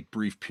that like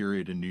brief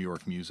period in New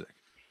York music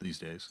these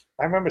days.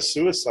 I remember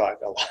Suicide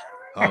a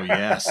Oh lot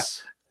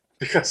yes,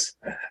 because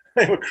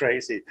they were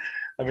crazy.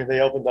 I mean,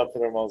 they opened up for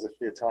the Ramones a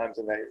few times,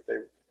 and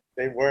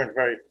they weren't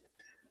very,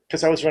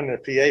 because I was running a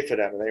PA for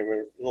them, and they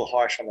were a little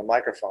harsh on the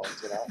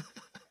microphones.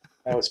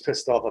 I was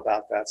pissed off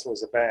about that. So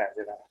was the band.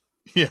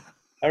 yeah,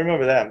 I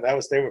remember them.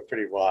 They were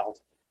pretty wild.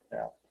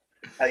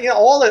 Yeah.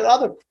 All the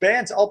other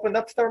bands opened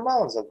up for the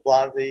Ramones.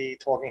 Blondie,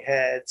 Talking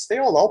Heads, they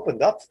all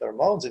opened up for the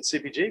Ramones and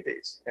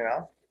CBGBs.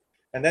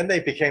 And then they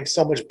became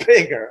so much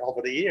bigger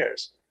over the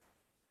years.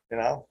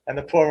 And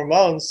the poor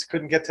Ramones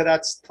couldn't get to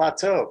that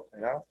plateau.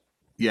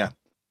 yeah,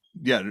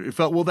 yeah. It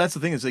felt well. That's the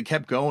thing is they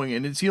kept going,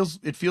 and it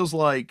feels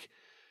like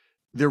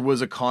there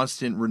was a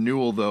constant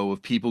renewal though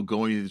of people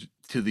going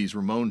to these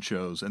Ramon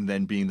shows and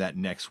then being that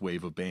next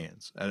wave of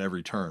bands at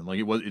every turn. Like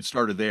it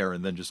started there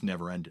and then just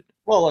never ended.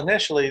 Well,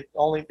 initially,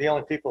 the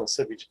only people in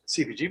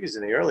CBGBs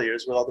in the early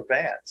years were other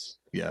bands.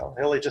 Yeah.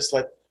 Hilly just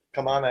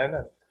come on in,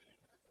 and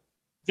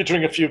if you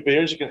drink a few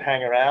beers, you can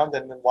hang around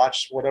and then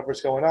watch whatever's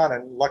going on.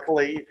 And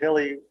luckily,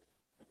 Hilly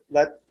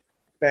let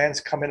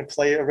bands come in and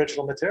play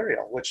original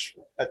material, which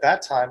at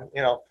that time,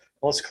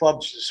 most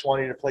clubs just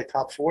wanted you to play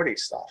top 40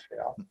 stuff.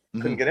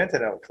 Couldn't get into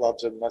no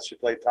clubs unless you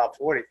played top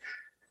 40.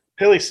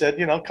 Hilly said,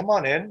 come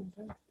on in,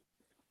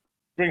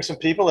 bring some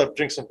people that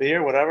drink some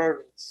beer,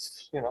 whatever,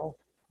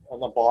 on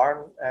the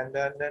bar, and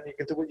then you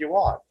can do what you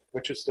want,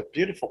 which is the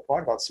beautiful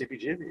part about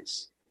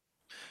CBGBs.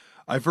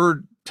 I've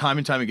heard time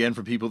and time again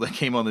from people that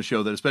came on the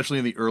show that especially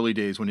in the early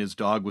days when his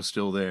dog was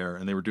still there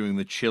and they were doing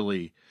the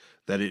chili,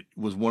 that it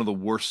was one of the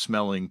worst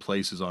smelling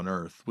places on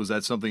earth. Was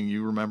that something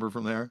you remember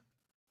from there?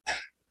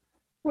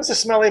 It was a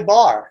smelly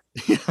bar.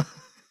 Yeah. It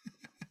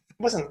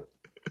wasn't,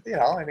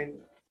 I mean,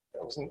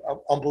 it wasn't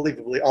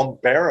unbelievably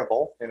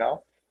unbearable,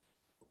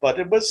 but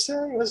it was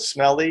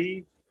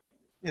smelly,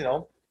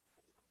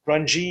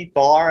 grungy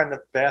bar, and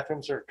the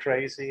bathrooms are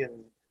crazy and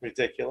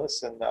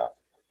ridiculous. And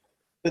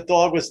the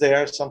dog was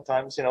there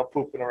sometimes,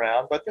 pooping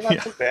around, but they're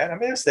not too bad. I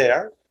mean, it was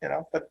there,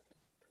 but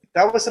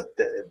that was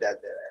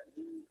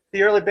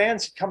the early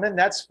bands come in.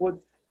 That's what,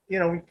 we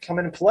come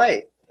in and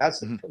play. That's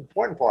the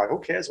important part. Who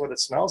cares what it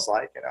smells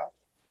like,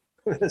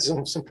 It's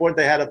important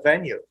they had a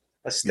venue,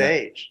 a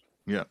stage.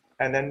 Yeah.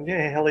 And then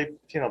Hilly,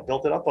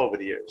 built it up over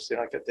the years.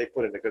 They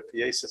put in a good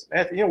PA system.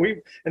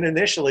 And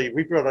initially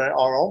we brought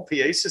our own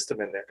PA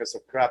system in there because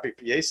of crappy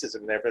PA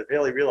system in there. But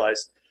Hilly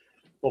realized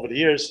over the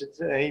years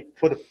he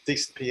put a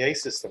decent PA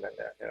system in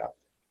there.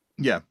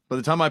 Yeah. By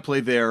the time I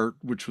played there,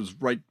 which was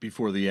right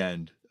before the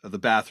end, the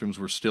bathrooms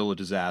were still a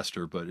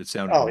disaster, but it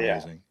sounded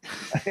amazing.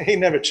 Yeah. He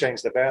never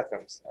changed the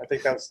bathrooms. I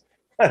think I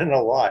don't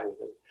know why.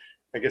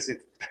 I guess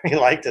he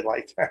liked it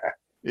like that.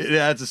 It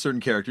adds a certain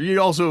character.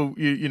 You also,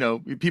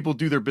 people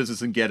do their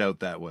business and get out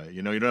that way.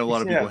 You don't have a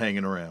lot of people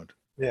hanging around.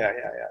 Yeah.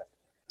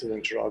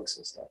 Doing drugs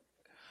and stuff.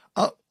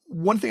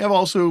 One thing I've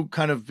also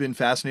kind of been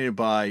fascinated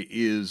by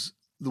is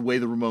the way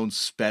the Ramones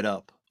sped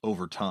up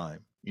over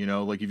time.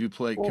 Like if you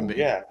play,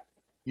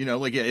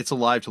 It's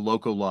Alive to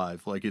Loco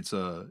Live. Like it's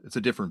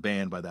a different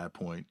band by that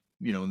point.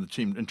 In the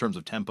team in terms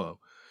of tempo.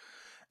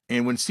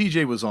 And when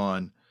CJ was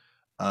on,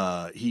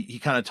 he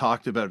kind of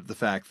talked about the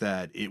fact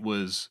that it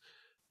was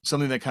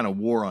something that kind of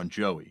wore on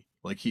Joey.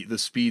 Like the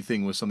speed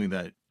thing was something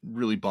that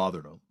really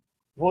bothered him.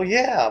 Well,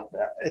 yeah,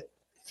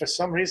 for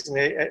some reason,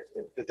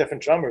 the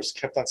different drummers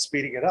kept on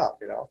speeding it up,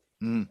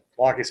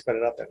 Marky sped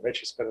it up and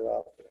Richie sped it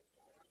up.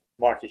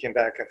 Marky came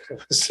back and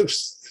it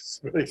was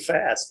really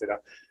fast,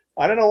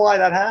 I don't know why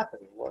that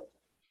happened. It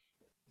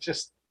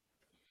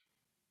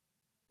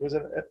was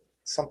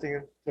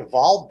something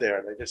evolved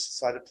there. They just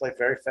decided to play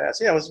very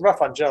fast. Yeah, it was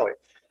rough on Joey.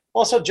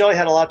 Also, Joey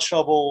had a lot of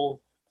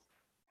trouble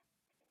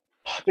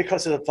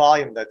because of the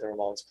volume that the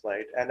Ramones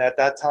played. And at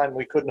that time,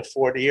 we couldn't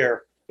afford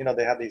ear.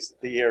 They had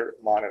the ear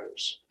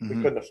monitors. We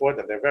couldn't afford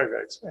them. They're very,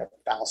 very expensive,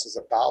 thousands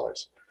of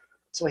dollars.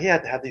 So he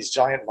had to have these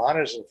giant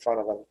monitors in front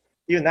of him.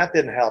 Even that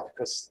didn't help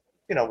because,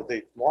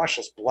 the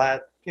Marshalls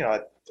bled,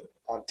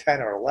 on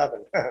 10 or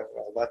 11,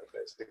 11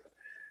 basically.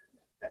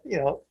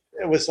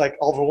 It was like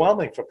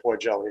overwhelming for poor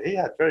Joey. He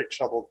had very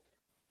trouble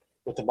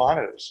with the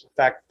monitors. In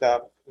fact,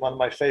 one of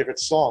my favorite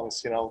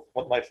songs,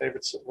 what my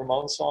favorite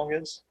Ramones song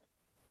is?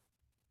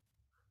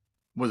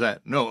 Was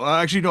that? No,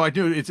 actually, no, I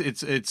do.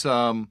 It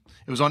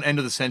was on End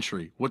of the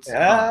Century.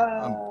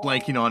 I'm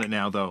blanking on it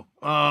now, though.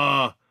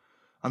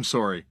 I'm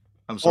sorry.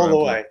 All the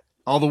way.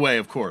 All the way,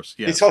 of course.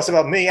 Yes. He talks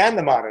about me and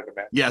the Monitor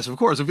Man. Yes, of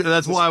course.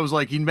 That's why I was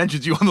like, he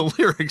mentions you on the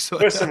lyrics. So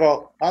first of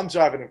all, I'm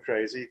driving him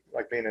crazy,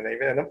 like being a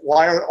Navy. And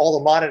why are all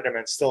the Monitor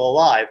Men still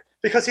alive?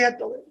 Because they have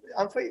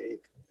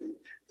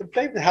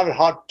a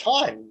hard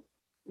time,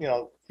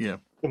 Yeah.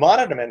 the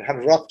monitor man had a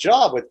rough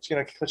job with,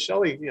 because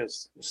Joey,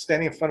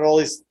 standing in front of all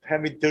these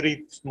heavy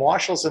duty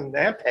marshals and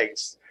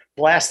ampegs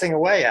blasting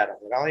away at him.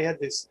 He had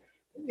this,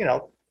 you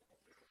know,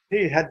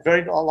 he had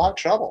a lot of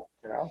trouble,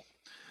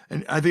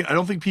 And I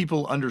don't think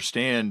people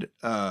understand,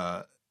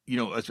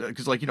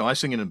 because like I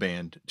sing in a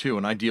band too,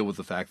 and I deal with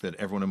the fact that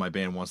everyone in my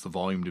band wants the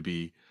volume to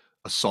be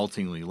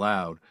assaultingly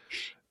loud.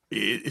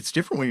 It's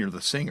different when you're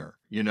the singer,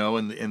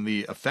 and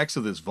the effects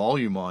of this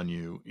volume on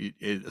you,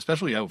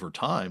 especially over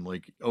time,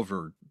 like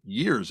over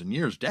years and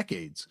years,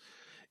 decades,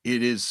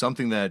 it is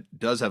something that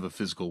does have a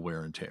physical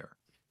wear and tear.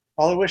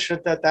 All I wish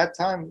at that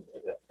time,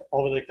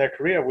 over their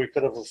career, we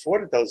could have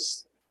afforded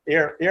those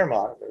ear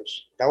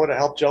monitors. That would have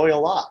helped Joey a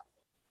lot,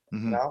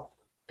 Hmm.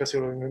 because it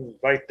would have been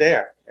right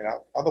there.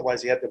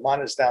 Otherwise he had the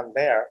monitors down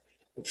there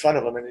in front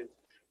of him, and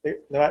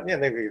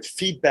they would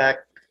feedback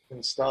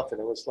and stuff, and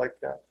it was like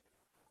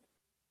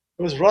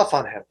it was rough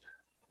on him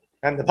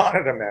and the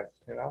monitor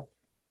man.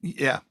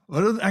 Yeah.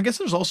 Well, I guess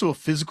there's also a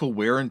physical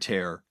wear and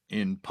tear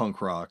in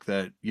punk rock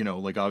that,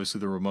 like obviously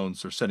the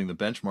Ramones are setting the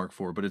benchmark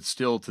for, but it's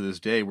still to this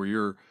day where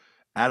you're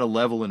at a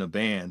level in a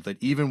band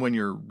that even when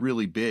you're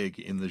really big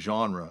in the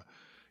genre,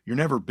 you're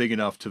never big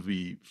enough to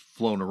be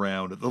flown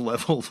around at the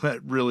level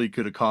that really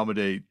could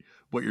accommodate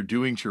what you're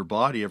doing to your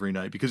body every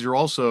night because you're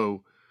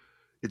also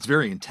it's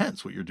very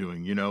intense what you're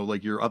doing,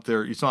 like you're up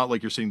there. It's not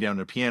like you're sitting down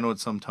at a piano at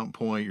some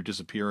point, you're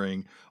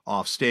disappearing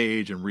off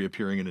stage and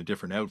reappearing in a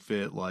different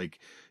outfit. Like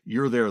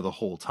you're there the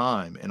whole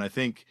time. And I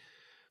think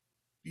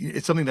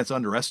it's something that's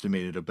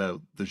underestimated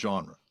about the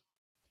genre.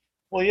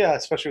 Well, yeah,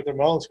 especially with the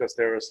Ramones, because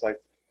there was like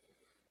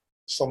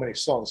so many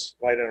songs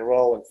right in a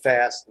row and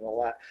fast and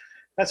all that.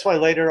 That's why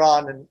later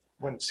on, and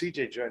when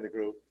CJ joined the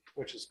group,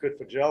 which is good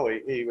for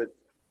Joey, he would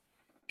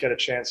get a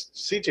chance.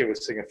 CJ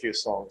would sing a few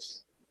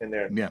songs in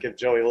there and Yeah. give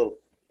Joey a little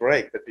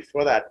break. But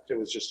before that, it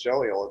was just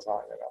Joey all the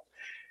time.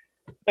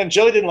 And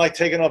Joey didn't like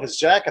taking off his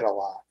jacket a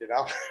lot.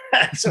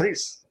 So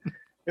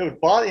it would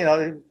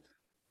bother,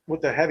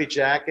 with the heavy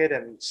jacket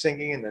and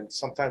singing, and then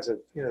sometimes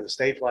the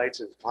stage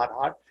lights is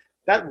hot.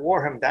 That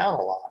wore him down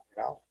a lot,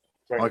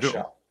 during I the could,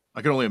 show.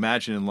 I can only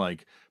imagine in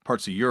like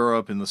parts of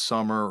Europe in the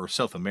summer or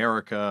South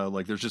America,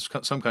 like there's just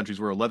some countries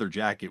where a leather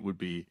jacket would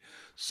be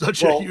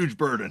such a Well, huge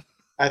burden.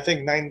 I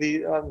think 90,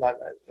 not,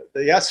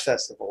 the Yes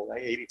Festival,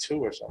 like 82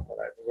 or something.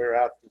 We were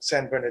out in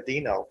San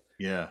Bernardino,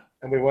 Yeah.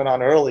 and we went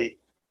on early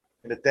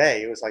in the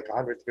day. It was like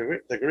 100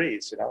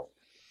 degrees,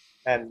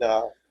 and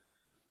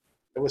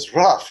it was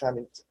rough. I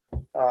mean,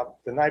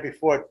 the night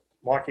before,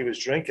 Marky was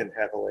drinking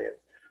heavily, and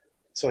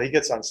so he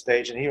gets on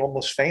stage and he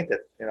almost fainted.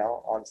 They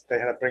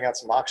had to bring out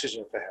some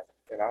oxygen for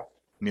him.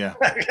 Yeah.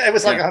 It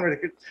was like Yeah.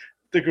 100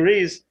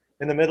 degrees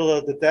in the middle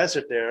of the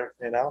desert there.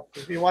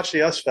 If you watch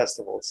the US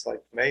Festival, it's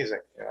like amazing.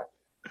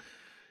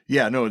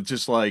 Yeah. No, it's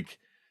just like,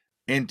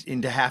 and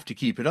to have to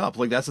keep it up.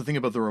 Like that's the thing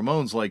about the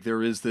Ramones. Like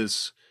there is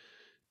this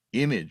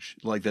image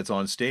like that's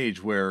on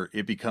stage where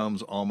it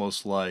becomes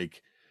almost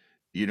like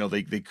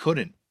they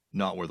couldn't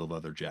not wear the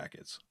leather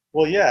jackets.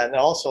 Well, yeah, and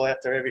also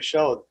after every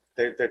show,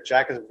 their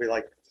jackets would be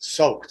like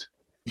soaked.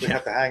 We'd Yeah.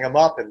 have to hang them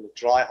up and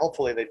dry.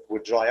 Hopefully, they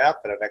would dry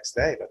out for the next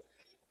day. But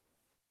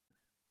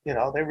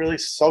they really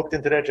soaked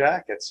into their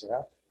jackets.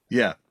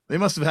 Yeah, they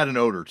must have had an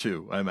odor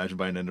too, I imagine,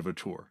 by an end of a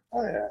tour.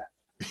 Oh yeah.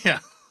 Yeah.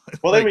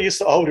 Well, they were Like used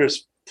to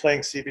odors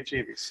playing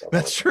CBGBs. So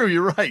that's true,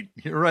 you're right,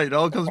 it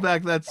all comes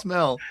back to that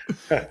smell.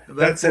 That's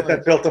that's it. why.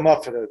 That built them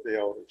up for the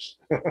odors.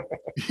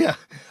 Yeah.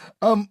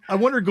 I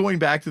wonder, going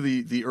back to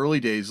the early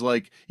days,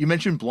 like you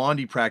mentioned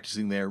Blondie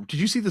practicing there, did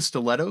you see the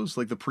stilettos,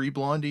 like the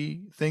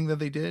pre-Blondie thing that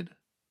they did?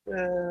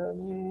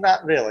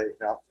 Not really.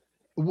 No.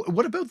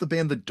 What about the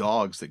band The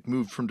Dogs that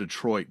moved from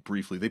Detroit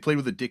briefly? They played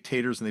with the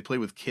Dictators and they played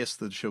with Kiss,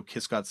 the show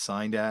Kiss got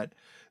signed at.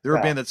 They're a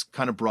No. band that's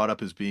kind of brought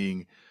up as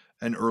being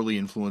an early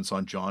influence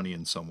on Johnny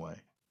in some way.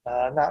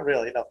 Not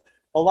really. No.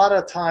 A lot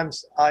of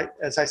times,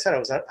 as I said,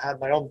 I had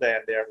my own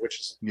band there, which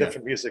is Yeah.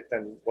 different music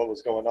than what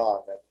was going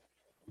on.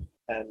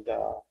 And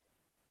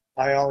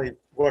I only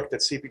worked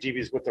at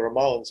CPGB's with the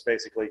Ramones,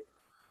 basically,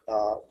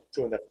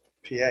 doing the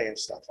PA and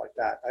stuff like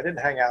that. I didn't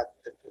hang out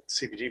at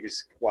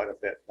CPGB's quite a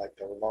bit, like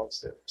the Ramones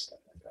did and stuff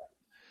like that.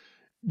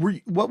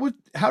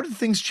 How did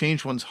things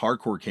change once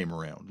hardcore came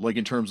around? Like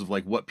in terms of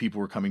like what people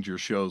were coming to your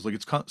shows? Like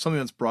it's something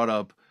that's brought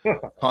up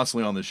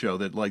constantly on the show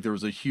that like there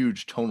was a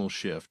huge tonal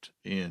shift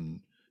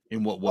in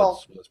what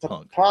Well, was the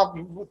punk.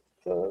 problem with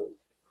the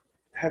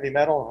heavy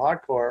metal and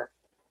hardcore,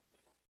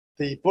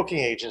 the booking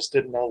agents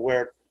didn't know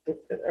where, in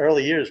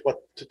early years,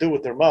 what to do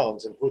with their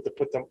Ramones and who to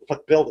put them,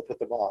 what bill to put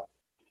them on.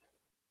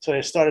 So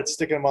they started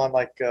sticking them on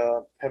like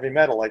heavy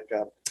metal, like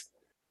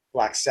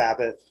Black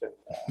Sabbath and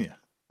Yeah.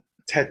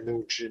 Ted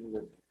Nugent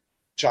and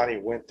Johnny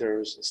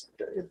Winters.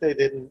 They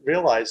didn't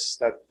realize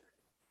that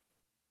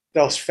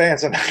those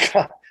fans are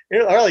not. In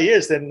the early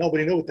years, then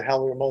nobody knew what the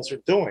hell the Ramones were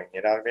doing.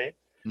 You know what I mean?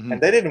 Hmm.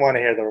 And they didn't want to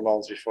hear the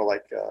Ramones before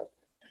like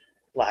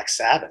Black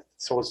Sabbath.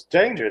 So it was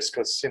dangerous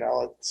because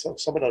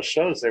some of those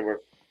shows they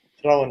were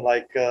throwing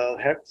like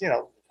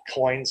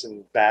coins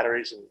and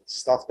batteries and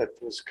stuff that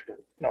was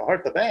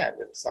hurt the band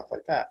and stuff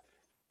like that.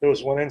 There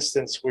was one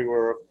instance we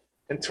were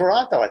in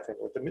Toronto, I think,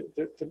 with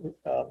it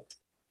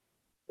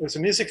was a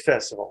music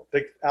festival,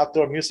 big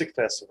outdoor music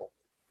festival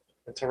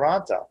in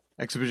Toronto.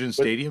 Exhibition With,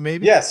 Stadium,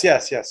 maybe? yes,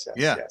 yes, yes, yes,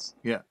 Yeah. yes.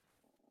 Yeah.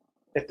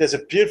 If there's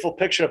a beautiful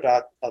picture of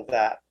that. In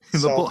the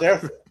So book.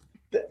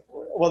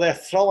 they're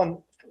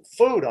throwing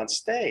food on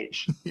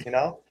stage,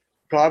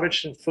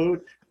 garbage and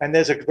food. And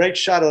there's a great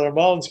shot of the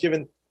Ramones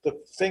giving the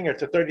finger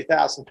to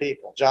 30,000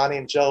 people. Johnny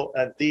and Joe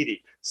and Dee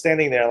Dee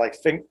standing there like,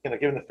 giving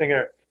the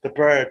finger, the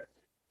bird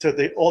to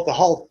the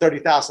whole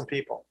 30,000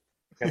 people.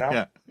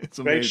 Yeah, it's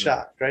amazing.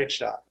 Great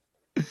shot.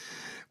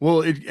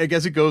 Well, I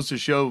guess it goes to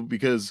show,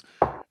 because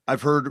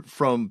I've heard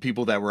from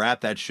people that were at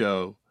that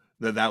show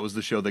that was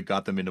the show that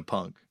got them into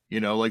punk.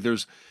 Like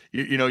there's,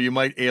 you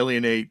might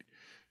alienate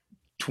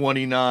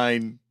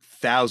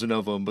 29,000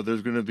 of them, but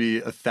there's going to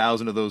be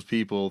 1,000 of those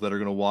people that are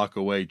going to walk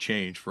away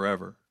changed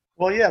forever.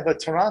 Well, yeah, but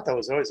Toronto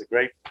was always a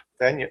great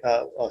venue,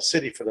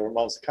 city for the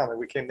Ramones to come. And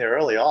we came there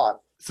early on.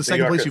 It's the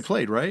second place you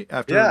played, right?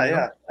 After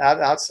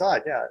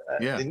outside, yeah.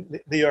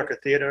 The New Yorker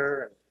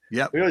Theater. And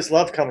yeah, we always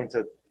loved coming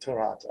to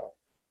Toronto.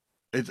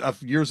 It's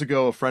years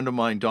ago, a friend of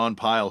mine, Don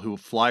Pyle, who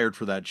flyered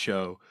for that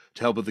show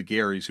to help with the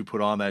Garys, who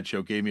put on that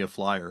show, gave me a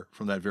flyer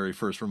from that very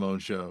first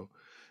Ramones show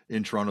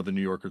in Toronto, the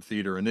New Yorker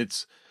Theater. And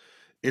it's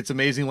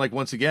amazing. Like,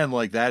 once again,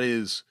 like that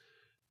is,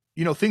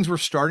 things were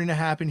starting to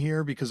happen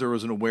here because there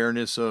was an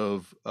awareness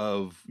of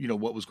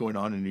what was going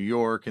on in New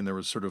York. And there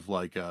was sort of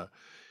like,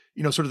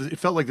 it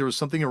felt like there was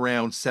something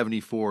around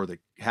 74 that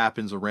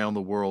happens around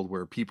the world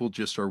where people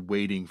just are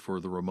waiting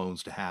for the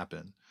Ramones to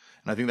happen.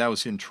 And I think that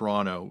was in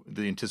Toronto,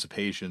 the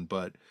anticipation.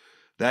 But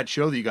that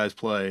show that you guys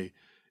play,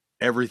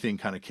 everything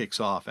kind of kicks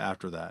off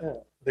after that. Yeah.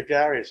 The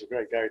Garys are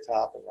great, Gary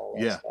Top and all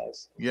those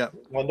guys. Yeah.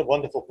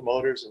 Wonderful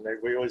promoters, and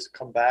we always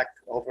come back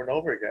over and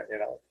over again,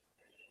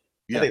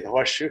 Yeah. I think the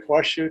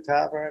Horseshoe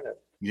Tavern.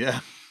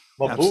 And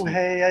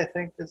Mabuhay, I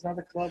think, is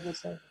another club or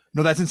something.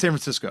 No, that's in San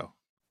Francisco.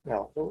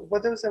 No,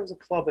 but there was a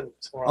club in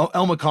Toronto. Oh,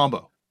 El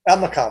Macombo. El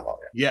Macombo,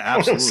 yeah. Yeah,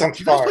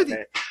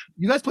 absolutely.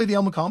 You guys played the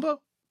El Macombo?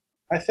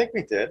 I think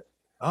we did.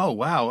 Oh,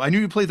 wow. I knew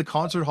you played the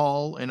concert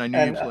hall, and I knew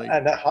you played.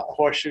 And the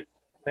Horseshoe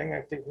thing,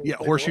 I think.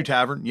 Horseshoe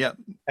Tavern, yeah.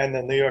 And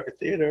the New Yorker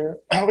Theater.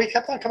 We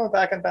kept on coming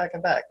back and back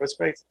and back. It was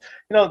great.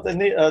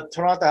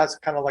 Toronto has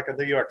kind of like a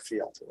New York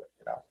feel to it,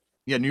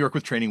 Yeah, New York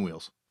with training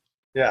wheels.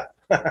 Yeah.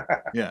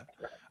 Yeah.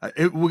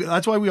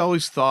 That's why we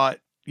always thought,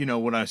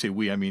 when I say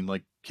we, I mean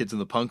like kids in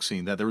the punk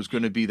scene, that there was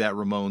going to be that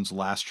Ramones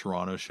last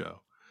Toronto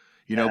show,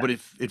 but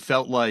it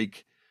felt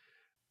like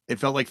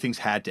things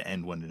had to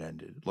end when it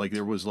ended. Like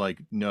there was like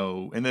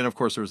no, and then of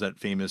course there was that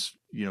famous,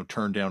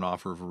 turn down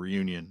offer of a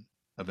reunion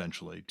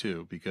eventually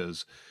too,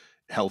 because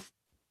health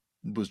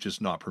was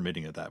just not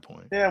permitting at that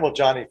point. Yeah. Well,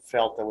 Johnny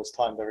felt it was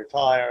time to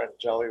retire, and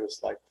Joey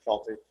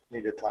felt he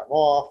needed time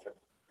off, and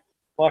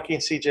Marky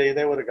and CJ,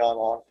 they would have gone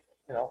on,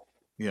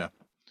 Yeah.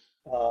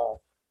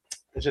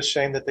 It's just a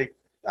shame that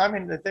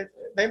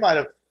they might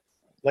have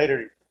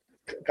later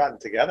gotten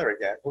together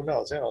again. Who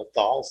knows?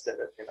 Dolls did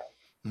it,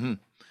 Mm-hmm.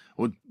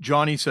 Well,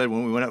 Johnny said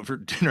when we went out for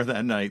dinner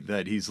that night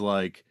that he's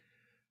like,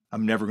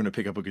 I'm never going to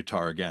pick up a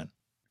guitar again.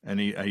 And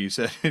he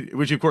said,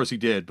 which of course he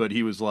did, but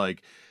he was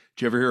like,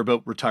 did you ever hear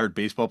about retired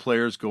baseball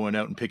players going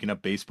out and picking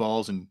up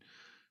baseballs and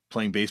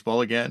playing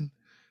baseball again?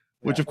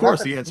 Which of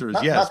course the answer is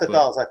yes. Not the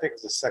Dolls. I think it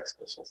was the Sex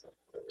Pistols.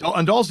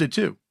 And Dolls did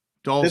too.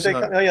 Dolls. Did they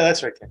oh yeah,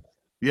 that's right.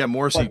 Yeah,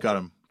 Morrissey got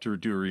him to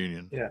do a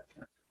reunion.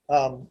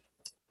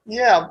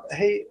 Yeah.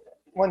 Hey,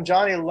 when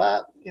Johnny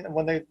left,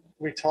 when they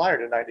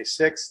retired in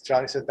 '96,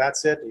 Johnny said,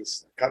 "That's it.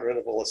 He's got rid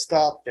of all his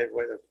stuff, get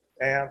rid of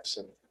amps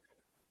and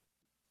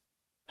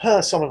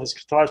some of his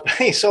guitars." But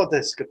he saw what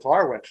this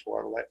guitar went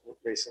for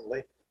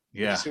recently.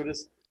 Yeah,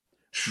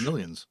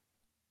 millions.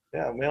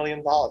 Yeah, $1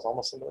 million,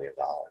 almost $1 million.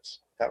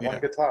 That one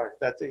guitar.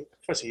 Of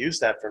course, he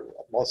used that for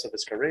most of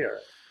his career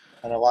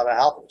and a lot of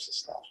albums and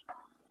stuff.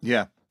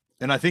 Yeah.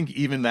 And I think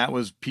even that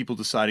was people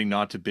deciding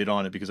not to bid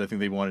on it because I think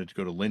they wanted to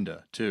go to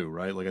Linda too,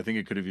 right? Like I think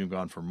it could have even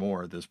gone for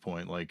more at this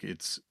point. Like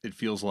it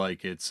feels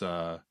like it's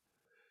well,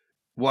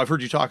 I've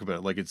heard you talk about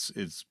it. Like it's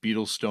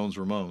Beatles, Stones,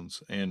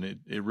 Ramones, and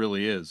it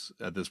really is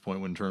at this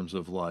point in terms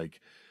of like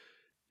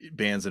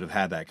bands that have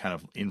had that kind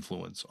of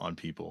influence on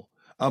people.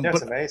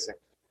 That's amazing.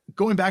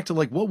 Going back to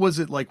like what was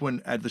it like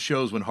when at the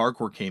shows when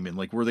hardcore came in?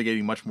 Like were they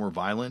getting much more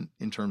violent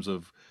in terms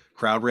of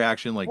crowd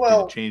reaction? Like did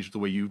it change the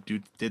way you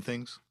did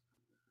things?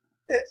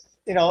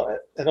 It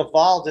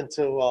evolved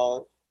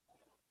into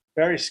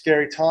very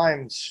scary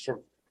times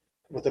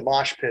with the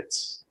mosh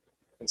pits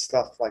and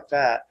stuff like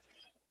that.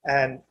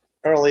 And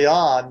early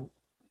on,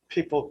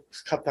 people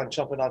kept on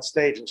jumping on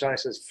stage, and Johnny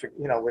says,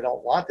 we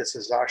don't want this.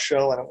 This is our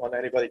show. I don't want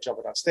anybody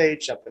jumping on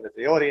stage, jumping into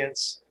the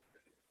audience.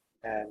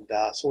 And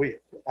so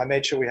I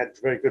made sure we had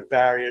very good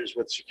barriers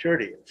with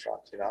security in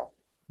front,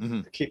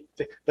 mm-hmm. to keep.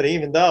 But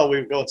even though we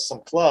would go into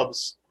some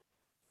clubs,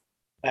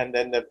 and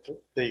then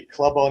the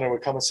club owner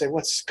would come and say,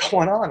 "What's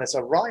going on? It's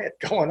a riot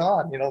going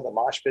on." The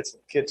mosh pits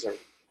and kids are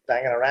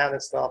banging around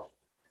and stuff.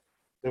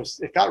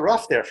 It got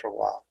rough there for a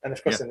while. And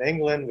of course, in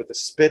England with the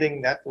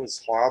spitting, that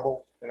was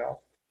horrible.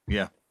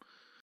 Yeah.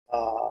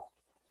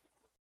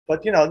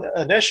 But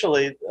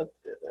initially,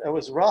 it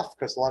was rough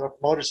because a lot of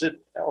promoters did,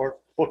 or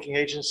booking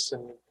agents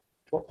and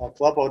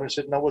club owners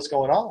didn't know what's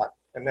going on,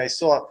 and they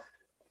saw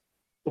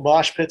the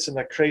mosh pits and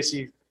the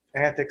crazy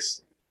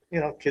antics,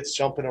 kids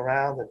jumping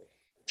around and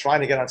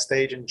trying to get on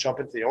stage and jump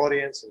into the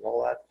audience and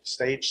all that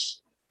stage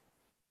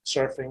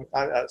surfing,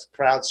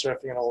 crowd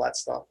surfing and all that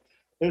stuff.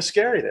 It was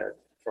scary there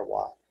for a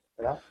while,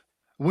 you know?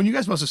 When you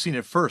guys must have seen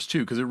it first too,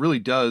 because it really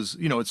does.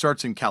 It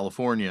starts in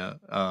California,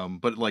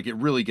 but like it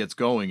really gets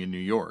going in New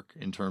York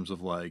in terms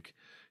of like,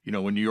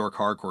 when New York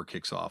hardcore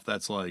kicks off.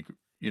 That's like,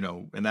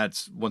 and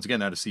that's once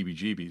again out of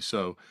CBGB.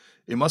 So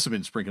it must have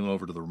been sprinkling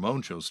over to the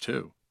Ramon shows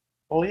too.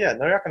 Well, yeah,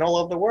 New York and all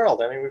over the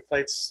world. I mean, we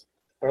played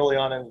early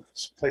on in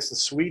a place in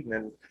Sweden,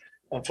 and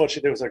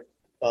unfortunately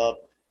there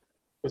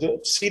was a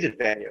seated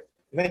venue.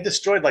 And they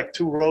destroyed like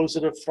 2 rows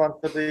of the front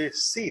of the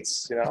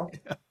seats,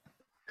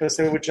 because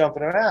they were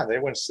jumping around. They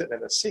weren't sitting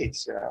in the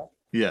seats.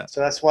 Yeah, So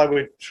that's why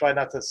we try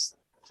not to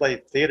play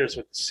theaters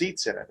with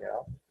seats in it.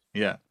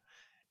 yeah.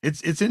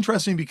 It's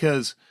interesting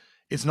because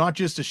it's not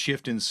just a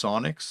shift in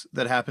sonics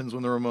that happens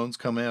when the Ramones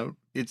come out.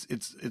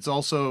 It's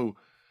also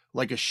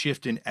like a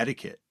shift in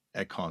etiquette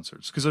at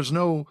concerts because there's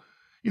no,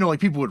 like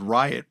people would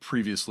riot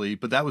previously,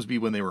 but that was be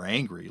when they were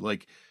angry.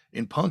 Like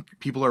in punk,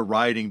 people are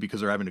rioting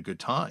because they're having a good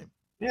time.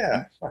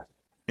 Yeah. And,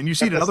 and you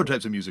see it in other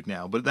types of music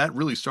now, but that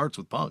really starts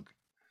with punk.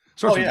 It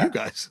starts Oh, with yeah. you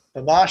guys.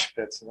 The mosh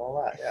pits and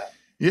all that. Yeah.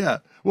 Yeah.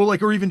 Well,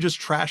 like, or even just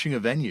trashing a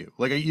venue.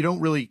 Like, you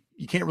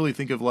can't really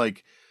think of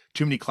like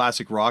too many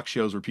classic rock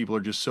shows where people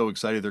are just so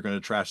excited they're going to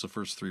trash the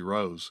first 3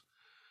 rows.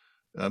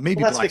 Maybe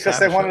Well, that's Black because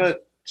they Sabbath wanted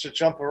shows. to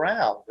jump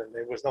around, and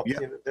there was no, Yeah.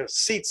 there's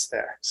seats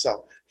there,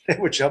 so they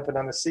were jumping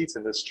on the seats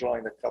and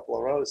destroying a couple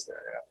of rows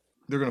there.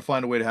 They're going to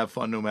find a way to have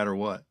fun no matter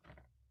what.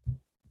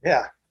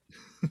 Yeah.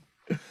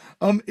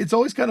 It's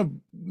always kind of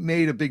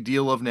made a big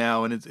deal of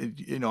now, and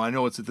I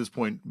know it's at this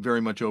point very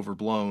much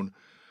overblown,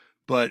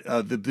 but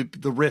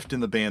the rift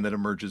in the band that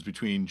emerges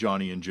between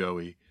Johnny and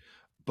Joey.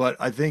 But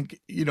I think,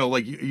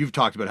 like you've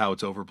talked about how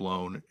it's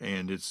overblown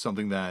and it's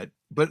something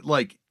but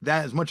like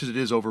that, as much as it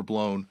is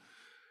overblown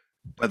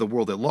by the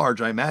world at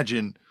large, I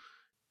imagine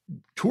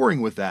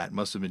touring with that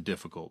must have been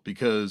difficult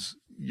because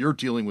you're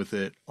dealing with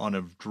it on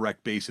a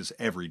direct basis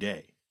every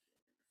day.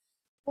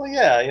 Well,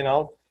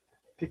 yeah,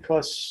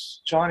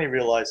 because Johnny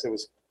realized it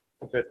was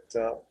a bit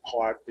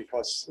hard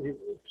because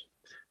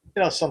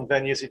some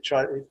venues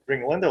he'd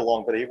bring Linda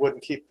along, but he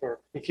wouldn't he'd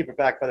keep her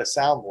back by the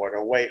soundboard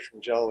away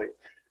from Joey,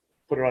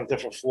 put her on a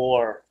different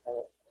floor.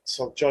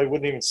 So Joey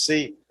wouldn't even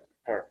see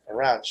her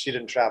around. She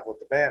didn't travel with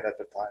the band at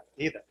the time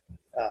either,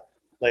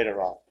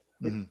 later on.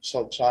 Mm-hmm.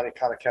 So Johnny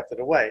kind of kept it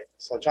away.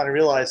 So Johnny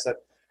realized that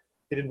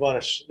he didn't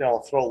want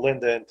to, throw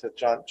Linda into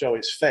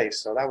Joey's face.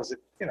 So that was,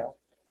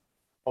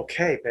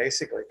 okay,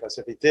 basically, because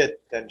if he did,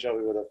 then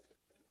Joey would have,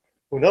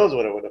 who knows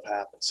what would have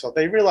happened. So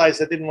they realized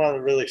they didn't want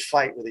to really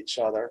fight with each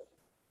other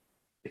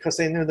because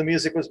they knew the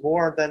music was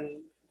more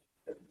than,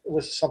 it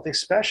was something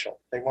special.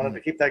 They wanted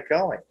to keep that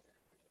going.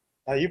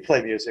 You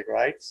play music,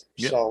 right?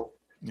 Yep. So,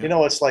 Yep.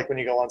 It's like when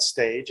you go on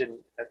stage and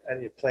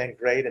you're playing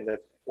great and the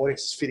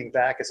audience is feeding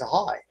back, it's a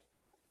high.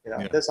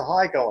 There's a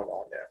high going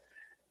on there.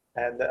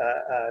 And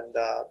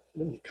a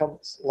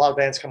lot of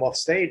bands come off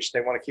stage,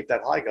 they want to keep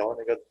that high going.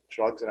 They got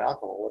drugs and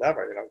alcohol,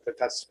 whatever,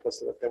 that's supposed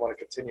to, they want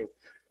to continue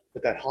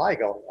with that high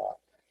going on.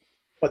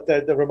 But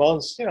the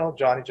Ramones,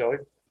 Johnny, Joey,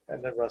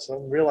 and the rest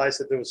of them realized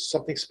that there was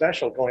something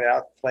special going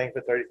out playing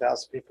for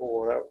 30,000 people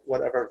or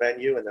whatever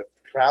venue, and the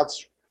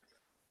crowds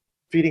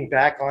feeding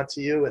back onto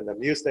you, and the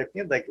music,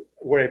 they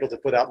were able to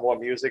put out more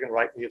music and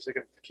write music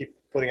and keep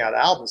putting out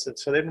albums. And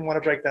so they didn't want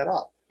to break that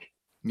up.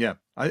 Yeah.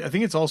 I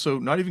think it's also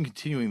not even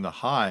continuing the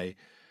high.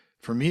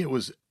 For me, it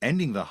was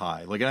ending the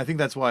high. Like, and I think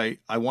that's why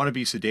I want to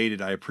be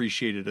sedated. I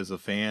appreciate it as a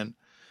fan,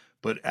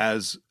 but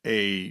as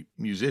a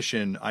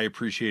musician, I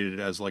appreciate it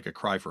as like a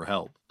cry for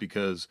help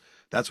because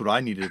that's what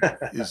I needed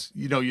is,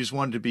 you just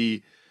wanted to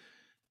be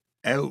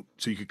out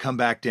so you could come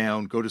back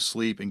down, go to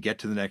sleep and get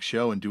to the next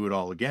show and do it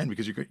all again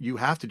because you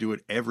have to do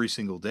it every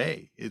single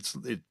day.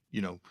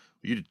 You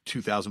did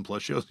 2,000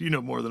 plus shows,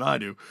 more than I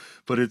do,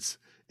 but it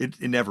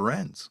never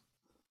ends.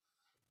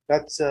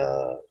 That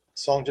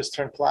song just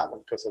turned platinum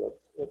because of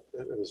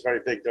it was very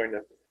big during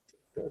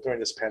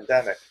this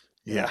pandemic.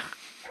 Yeah.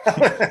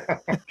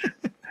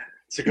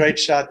 It's a great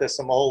shot. There's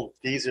some old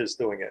geezers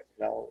doing it.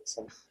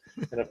 Some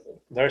in a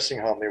nursing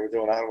home they were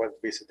doing. I don't want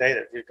to be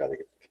sedated. You've got to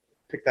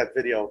pick that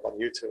video up on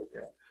YouTube.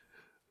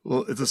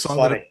 Well, it's a song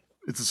funny.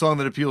 It's a song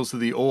that appeals to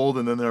the old,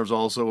 and then there's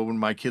also when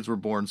my kids were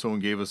born, someone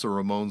gave us a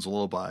Ramones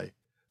lullaby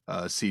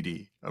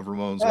CD of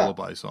Ramones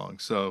lullaby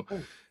songs. So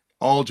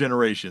all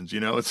generations,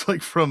 it's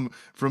like from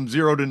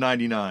 0 to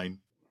 99.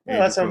 Yeah,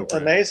 that's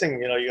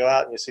amazing. You go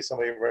out and you see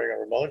somebody wearing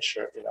a Ramones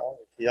shirt.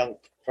 A young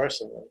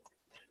person.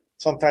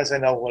 Sometimes they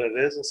know what it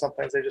is, and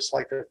sometimes they just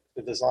like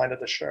the design of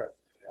the shirt.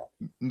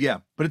 Yeah,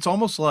 but it's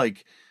almost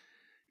like,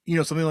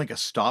 something like a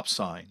stop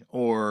sign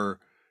or,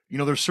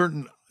 there's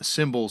certain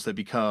symbols that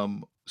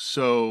become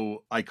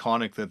so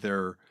iconic that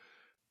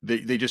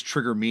they just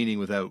trigger meaning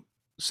without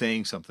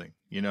saying something,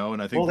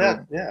 and I think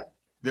Well,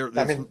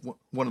 that's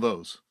one of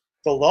those.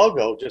 The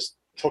logo just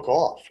took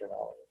off.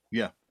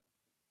 Yeah.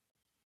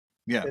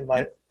 Yeah. In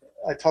my,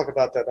 I talk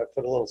about that. I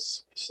put a little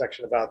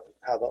section about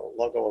how the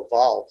logo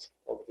evolved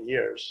over the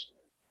years,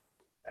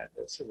 and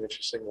it's an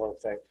interesting little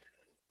thing.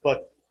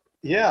 But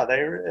yeah,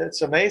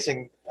 it's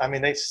amazing. I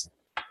mean,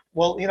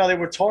 well, they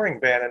were a touring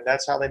band, and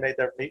that's how they made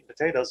their meat and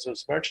potatoes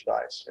was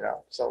merchandise.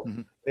 So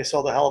Mhm. they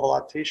sold a hell of a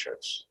lot of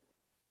T-shirts.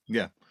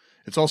 Yeah.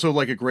 It's also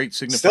like a great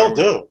Still signifier.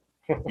 do.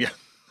 Yeah.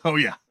 Oh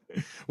yeah.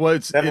 Well,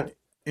 Then,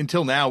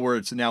 until now where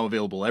it's now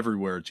available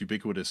everywhere. It's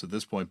ubiquitous at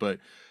this point. But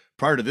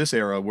prior to this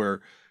era,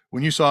 where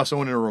when you saw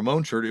someone in a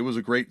Ramon shirt, it was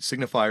a great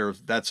signifier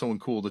of that's someone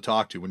cool to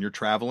talk to. When you're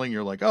traveling,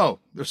 you're like, oh,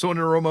 there's someone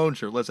in a Ramon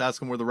shirt. Let's ask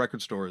them where the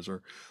record store is,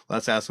 or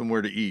let's ask them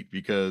where to eat,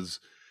 because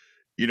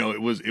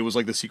it was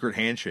like the secret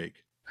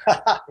handshake.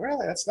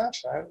 really, that's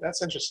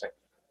interesting. I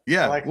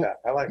Yeah. like Well,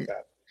 that. I like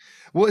that.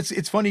 well,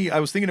 it's funny. I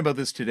was thinking about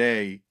this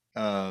today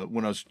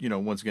when I was,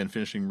 once again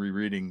finishing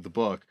rereading the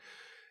book.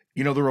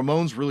 The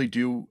Ramones really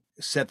do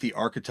set the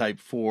archetype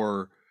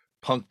for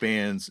punk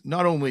bands,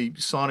 not only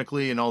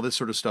sonically and all this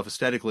sort of stuff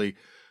aesthetically,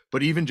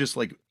 but even just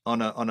like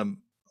on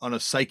a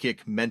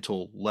psychic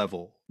mental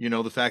level.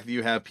 The fact that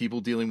you have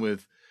people dealing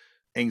with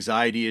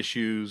anxiety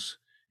issues,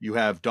 you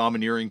have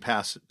domineering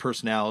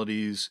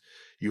personalities,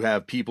 you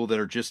have people that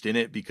are just in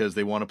it because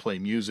they want to play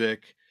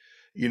music.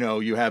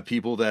 You have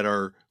people that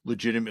are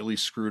legitimately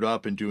screwed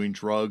up and doing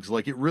drugs.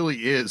 Like it really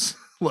is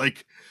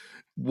like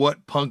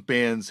what punk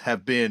bands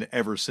have been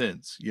ever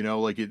since,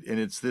 like it, and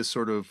it's this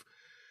sort of,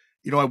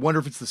 I wonder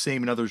if it's the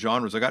same in other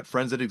genres. I got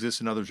friends that exist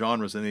in other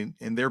genres, and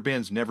their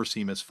bands never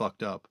seem as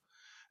fucked up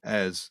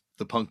as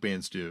the punk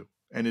bands do.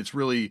 And it's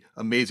really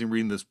amazing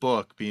reading this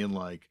book, being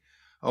like,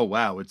 oh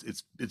wow,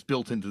 it's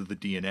built into the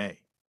DNA.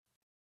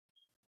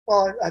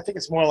 Well, I think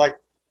it's more like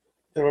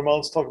the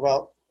Ramones talk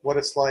about what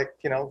it's like,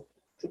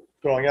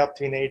 growing up,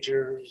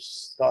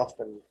 teenagers stuff,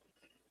 and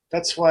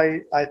that's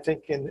why I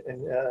think in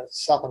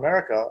South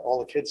America, all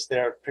the kids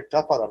there picked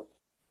up on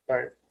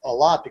them a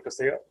lot because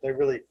they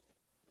really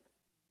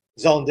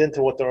zoned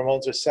into what the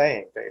Ramones are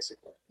saying,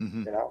 basically.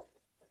 Hmm. You know,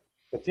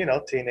 but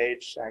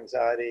teenage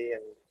anxiety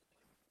and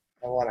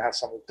I want to have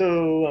something to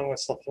do and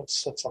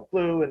slip some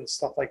glue and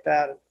stuff like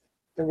that.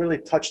 It really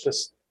touched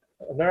us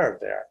a nerve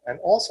there, and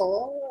also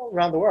all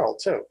around the world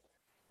too.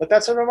 But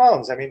that's the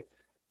Ramones. I mean,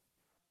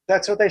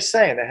 that's what they're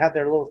saying. They have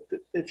their little.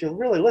 If you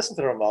really listen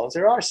to the Ramones,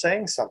 they are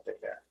saying something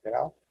there.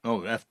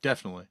 Oh,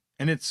 definitely.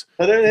 And it's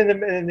But in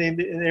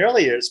the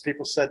early years,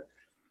 people said,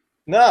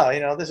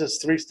 "No, this is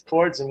three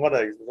chords, and what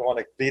I want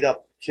to beat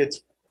up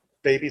kids,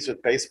 babies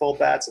with baseball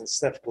bats and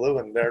sniff glue."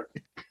 And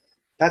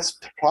that's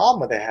the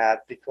problem they had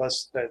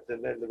because the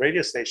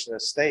radio station in the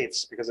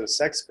States, because of the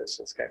Sex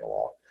Pistols came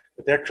along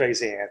with their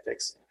crazy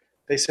antics,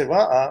 they said,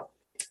 "Well,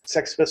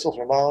 Sex Pistols,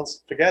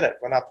 Ramones, forget it.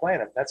 We're not playing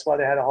them." That's why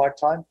they had a hard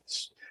time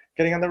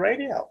getting on the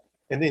radio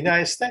in the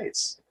United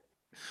States.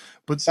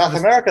 but South this,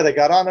 America, they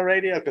got on the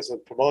radio because the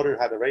promoter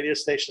had the radio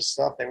station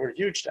stuff. They were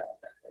huge down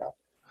there.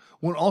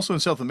 well, also in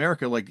South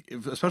America, like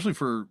especially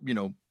for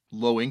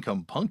low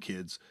income punk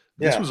kids,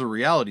 this Yeah, was a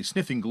reality.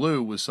 Sniffing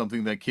glue was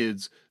something that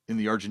kids in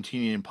the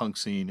Argentinian punk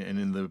scene and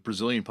in the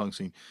Brazilian punk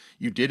scene,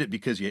 you did it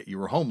because you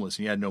were homeless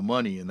and you had no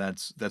money, and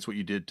that's what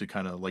you did to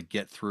kind of like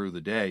get through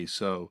the day.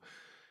 So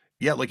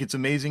yeah, like it's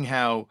amazing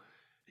how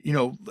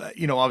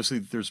obviously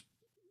there's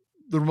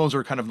the Ramones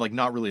are kind of like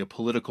not really a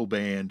political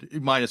band,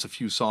 minus a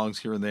few songs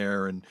here and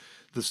there and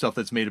the stuff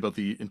that's made about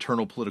the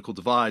internal political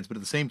divides, but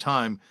at the same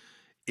time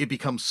it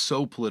becomes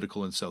so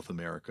political in South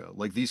America.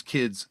 Like these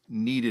kids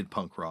needed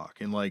punk rock,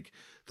 and like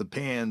the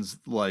bands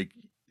like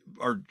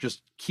are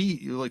just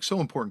key, like so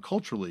important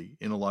culturally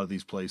in a lot of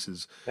these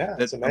places yeah,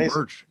 that it's amazing.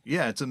 emerge.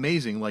 Yeah, it's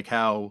amazing like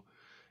how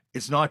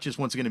it's not just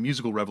once again a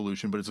musical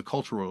revolution, but it's a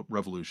cultural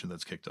revolution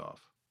that's kicked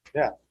off.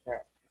 Yeah, yeah.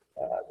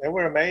 They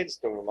were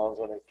amazed, the Ramones,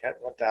 when they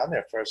went down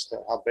there first,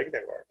 how big they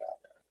were down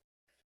there.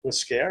 It was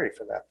scary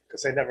for them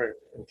because they never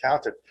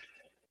encountered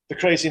the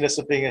craziness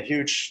of being a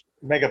huge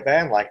mega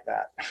band like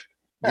that.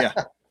 Yeah.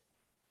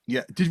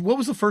 Yeah. What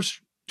was the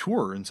first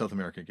tour in South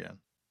America again?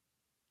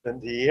 Then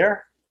the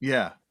year,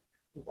 Yeah.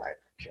 I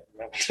can't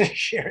remember the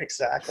year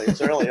exactly. It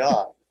was early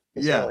on. It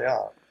was Yeah. early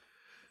on.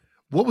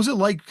 What was it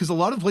like? Because a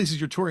lot of places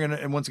you're touring,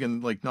 and once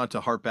again, like not to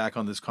harp back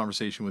on this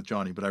conversation with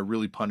Johnny, but I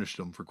really punished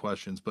him for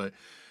questions. But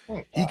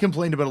he Wow.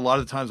 complained about a lot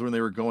of the times when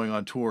they were going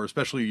on tour,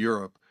 especially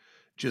Europe,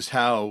 just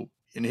how,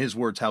 in his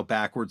words, how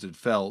backwards it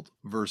felt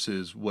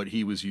versus what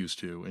he was used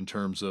to in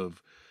terms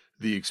of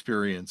the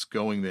experience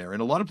going there.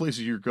 And a lot of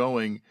places you're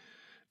going,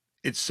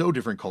 it's so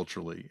different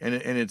culturally, and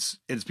it's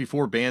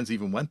before bands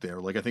even went there.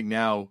 Like I think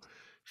now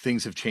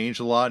things have changed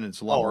a lot, and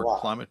it's a lot Oh, a more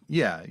lot. climate.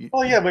 Yeah,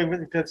 Oh, yeah, but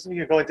because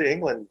you're going to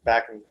England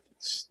back in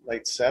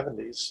late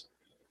 70s.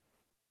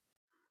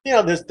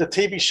 There's the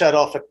TV shut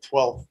off at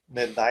 12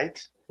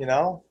 midnight,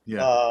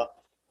 yeah,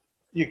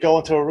 you go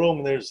into a room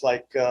and there's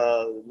like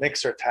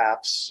mixer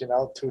taps,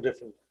 two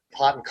different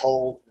hot and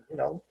cold,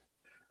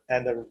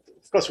 and of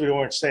course we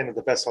weren't staying at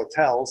the best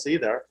hotels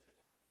either.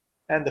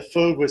 And the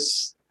food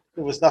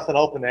there was nothing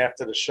open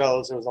after the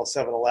shows. There was no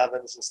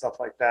 7-Elevens and stuff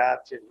like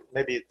that.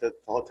 Maybe the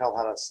hotel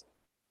had a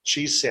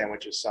cheese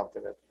sandwich or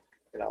something,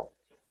 you know.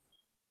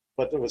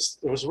 but it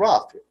was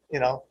rough, you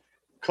know,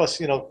 because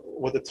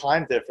with the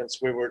time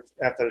difference, we were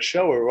after the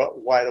show we were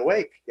wide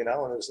awake, and there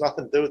was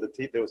nothing to do with the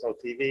TV. There was no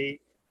TV.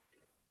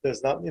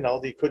 There's not,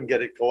 you couldn't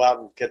go out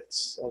and get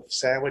a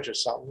sandwich or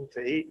something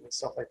to eat and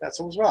stuff like that.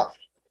 So it was rough.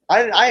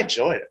 I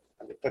enjoyed it.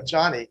 I mean, but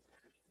Johnny,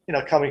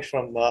 coming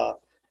from the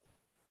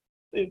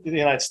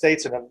United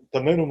States, and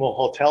the minimal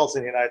hotels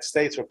in the United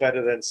States were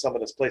better than some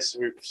of the places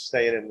we were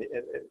staying in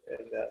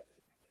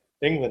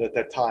England at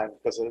that time,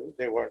 because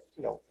they were,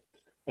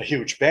 a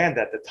huge band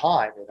at the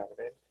time. You know what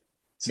I mean?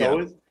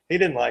 Yeah. So he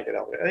didn't like it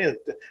over there.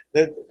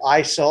 The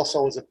ice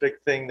also was a big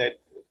thing. That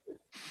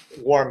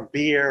warm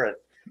beer and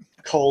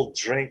cold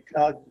drink.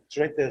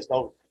 There's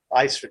no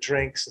ice for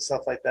drinks and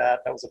stuff like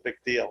that. That was a big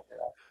deal.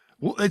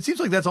 Well, it seems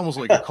like that's almost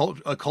like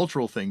a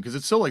cultural thing, because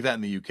it's still like that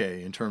in the UK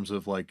in terms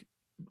of like,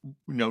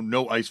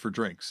 no ice for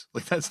drinks.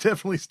 Like that's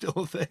definitely still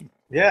a thing.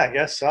 Yeah, I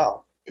guess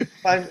so.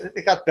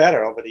 It got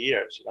better over the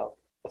years.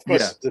 Of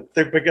course, Yeah.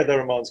 the bigger the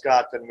Ramones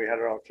got, then we had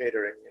our own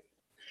catering.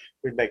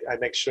 I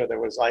make sure there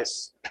was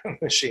ice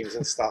machines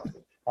and stuff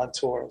on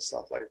tour and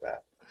stuff like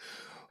that.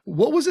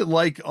 What was it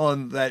like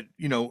on that,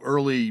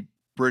 early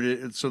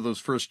British, so those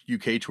first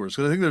UK tours?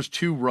 Because I think there's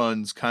two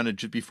runs kind of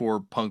just before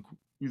punk.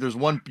 There's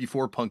one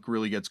before punk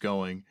really gets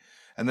going,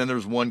 and then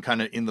there's one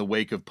kind of in the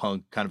wake of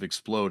punk kind of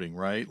exploding,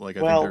 right? Like I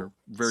think they're Well,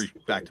 very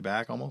back to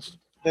back almost.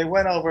 they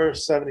went over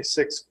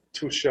 76,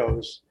 two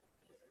shows,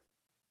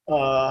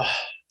 uh,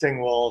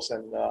 Dingwalls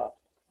and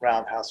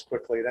Roundhouse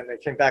quickly. Then they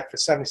came back for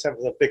 77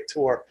 with a big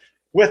tour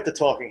with the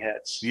Talking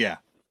Heads, Yeah.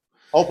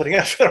 opening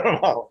up for the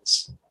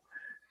Ramones.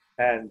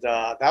 And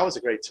that was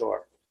a great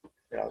tour.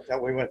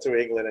 That we went through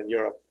England and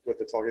Europe with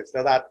the Talking Heads.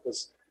 Now that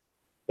was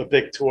the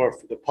big tour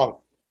for the punk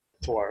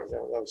tour.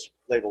 That was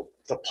labeled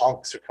 "The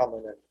Punks Are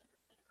Coming," and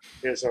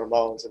here's the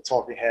Ramones and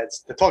Talking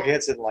Heads. The Talking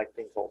Heads didn't like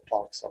being called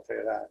punks. I'll tell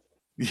you that.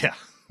 Yeah.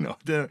 No,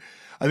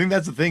 I think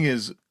that's the thing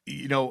is,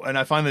 and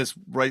I find this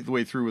right the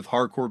way through with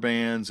hardcore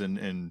bands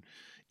and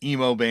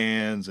emo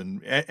bands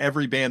and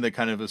every band that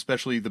kind of,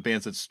 especially the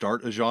bands that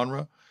start a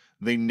genre,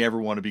 they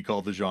never want to be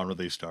called the genre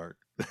they start.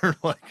 They're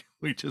like,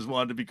 we just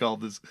wanted to be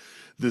called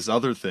this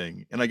other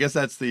thing. And I guess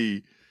that's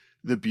the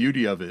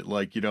beauty of it.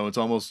 Like, it's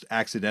almost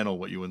accidental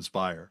what you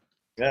inspire.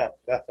 Yeah,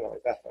 definitely,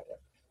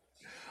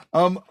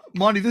 definitely.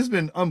 Monty, this has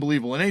been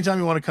unbelievable. And anytime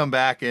you want to come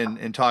back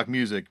and talk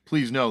music,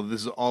 please know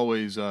this is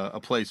always a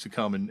place to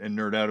come and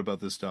nerd out about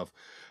this stuff.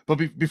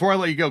 But before I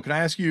let you go, can I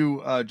ask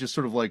you just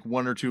sort of like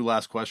one or two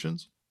last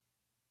questions?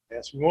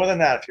 Yes, more than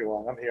that if you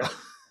want. I'm here.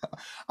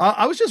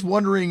 I was just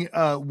wondering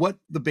what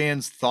the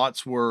band's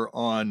thoughts were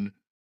on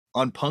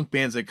punk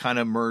bands that kind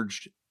of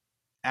merged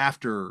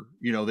after,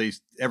 they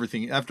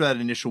everything after that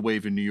initial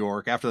wave in New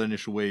York, after that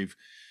initial wave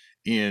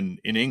in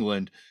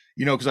England,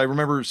 because I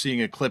remember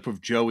seeing a clip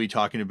of Joey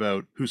talking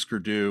about Husker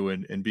Du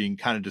and being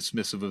kind of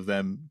dismissive of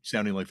them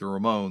sounding like the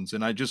Ramones.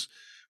 And I just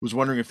was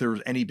wondering if there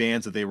was any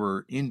bands that they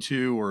were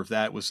into, or if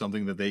that was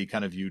something that they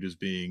kind of viewed as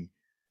being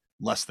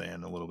less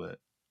than a little bit.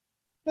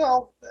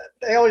 Well,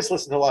 they always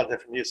listen to a lot of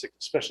different music,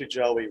 especially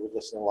Joey would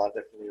listen to a lot of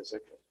different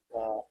music.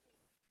 Uh,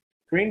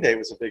 Green Day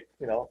was a big,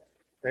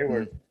 they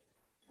were. Mm.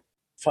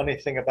 Funny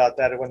thing about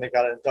that, when they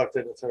got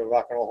inducted into the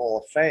Rock and Roll Hall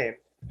of Fame,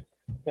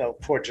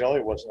 poor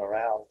Joey wasn't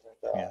around.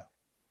 And, Yeah.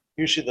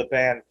 usually the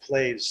band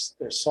plays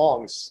their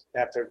songs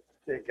after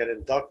they get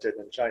inducted,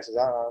 and Johnny says,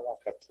 I'm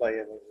not going to play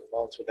any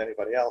Ramones with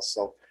anybody else.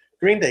 So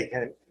Green Day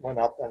went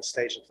up on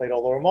stage and played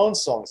all the Ramones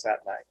songs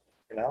that night,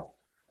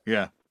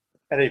 Yeah.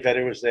 and Eddie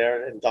Vedder was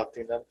there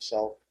inducting them.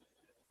 So,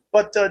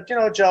 but,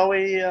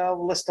 Joey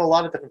listened to a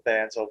lot of different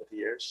bands over the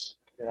years.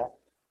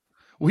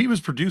 Well, he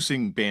was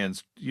producing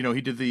bands. He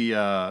did the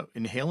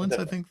Inhalants,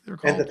 I think they're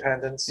called.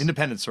 Independence.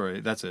 Independence, sorry,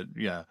 that's it.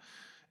 Yeah.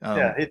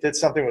 Yeah, he did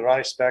something with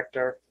Ronnie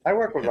Spector. I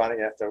worked with Yeah.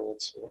 Ronnie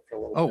afterwards for a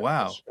little Oh, bit.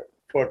 wow.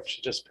 Poor,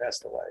 she just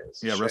passed away.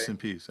 It's a Yeah, rest shame. in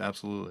peace.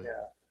 Absolutely.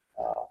 Yeah.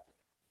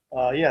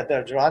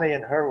 Yeah, Ronnie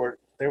and her were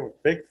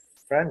big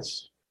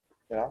friends.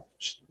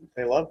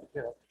 They loved,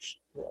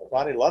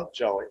 Ronnie loved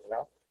Joey,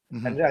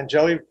 Hmm. and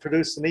Joey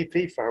produced an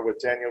EP for her with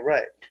Daniel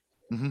Ray.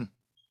 Hmm.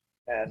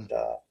 And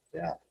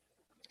yeah.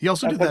 He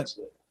also did that.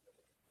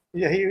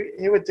 Yeah,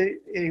 he would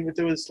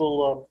do his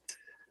little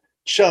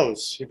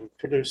shows. He would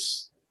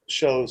produce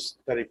shows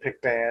that he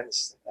picked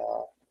bands,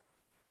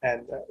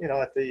 and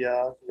at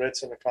the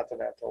Ritz and the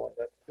Continental,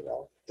 and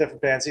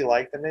different bands he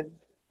liked, and then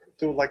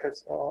do like a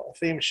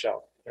theme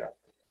show.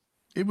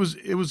 It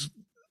was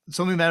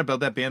something that about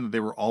that band that they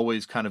were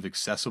always kind of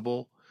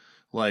accessible.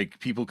 Like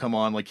people come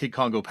on, like Kid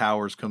Congo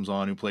Powers comes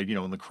on, who played,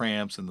 in the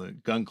Cramps and the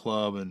Gun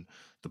Club and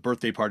the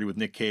Birthday Party with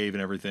Nick Cave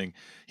and everything.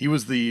 He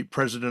was the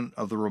president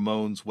of the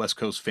Ramones West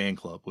Coast fan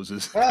club. Was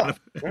his kind Oh, of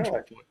entry really?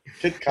 point.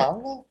 Kid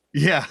Congo?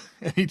 Yeah,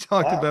 and he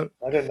talked Wow, about,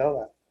 I didn't know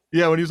that.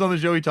 yeah, when he was on the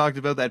show, he talked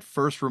about that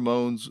first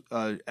Ramones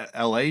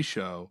L.A.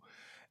 show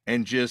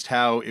and just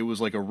how it was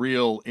like a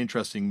real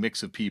interesting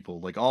mix of people,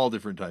 like all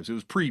different types. It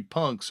was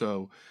pre-punk,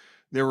 so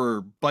there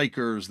were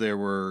bikers, there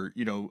were,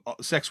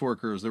 sex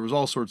workers, there was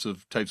all sorts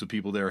of types of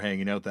people there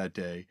hanging out that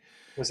day.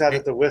 Was that And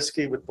at the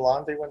Whiskey with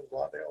Blondie when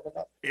Blondie opened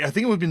up? I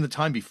think it would have been the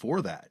time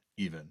before that,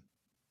 even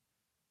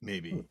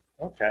maybe.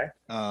 Okay.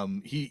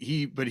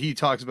 But he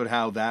talks about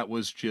how that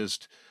was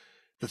just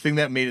the thing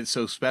that made it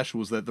so special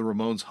was that the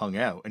Ramones hung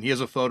out, and he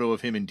has a photo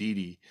of him and Dee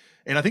Dee,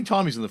 and I think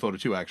Tommy's in the photo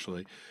too,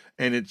 actually.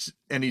 And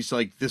he's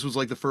like, this was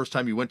like the first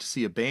time you went to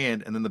see a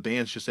band, and then the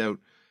band's just out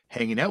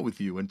hanging out with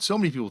you. And so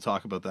many people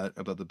talk about that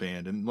about the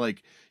band, and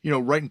like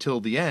right until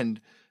the end,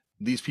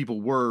 these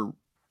people were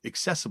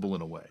accessible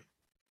in a way.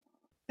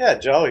 Yeah,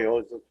 Joey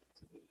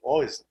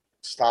always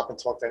stop and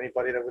talk to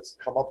anybody that would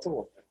come up to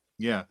him.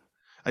 Yeah,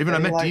 I And he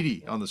met Dee liked,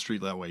 Dee on the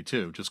street that way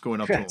too, just going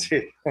up to yeah, him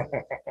gee.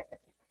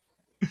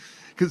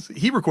 because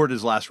he recorded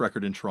his last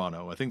record in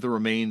Toronto. I think the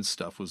Remains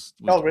stuff was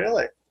Oh, done.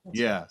 really? That's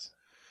Yeah. nice.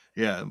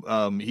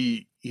 Yeah,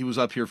 he was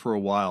up here for a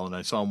while, and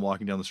I saw him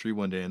walking down the street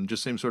one day, and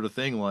just same sort of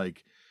thing.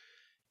 Like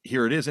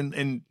here it is,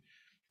 and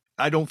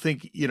I don't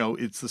think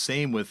it's the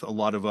same with a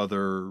lot of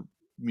other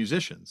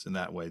musicians in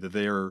that way that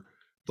they're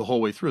the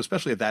whole way through,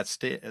 especially at that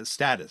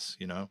status.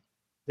 Yeah,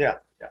 yeah.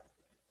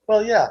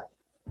 Well, yeah.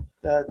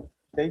 Uh,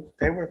 they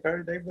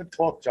would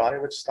talk. Johnny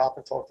would stop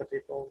and talk to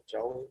people.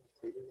 Joey,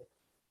 Dee Dee.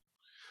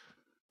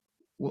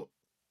 Well,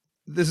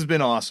 this has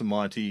been awesome,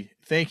 Monty.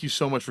 Thank you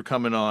so much for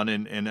coming on,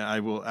 and I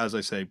will, as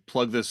I say,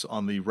 plug this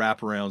on the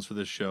wraparounds for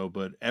this show.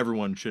 But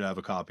everyone should have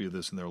a copy of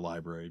this in their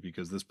library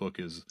because this book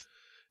is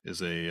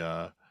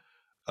a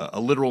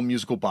literal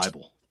musical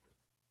Bible.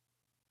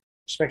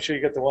 Just make sure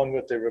you get the one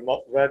with the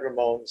red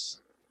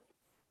Ramones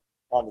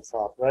on the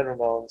top. Red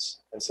Ramones,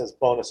 and it says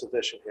bonus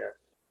edition here.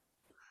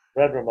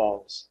 Red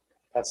Ramones.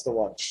 That's the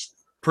one.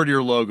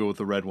 Prettier logo with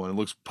the red one.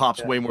 It pops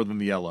Yeah. way more than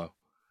the yellow.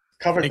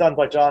 Cover done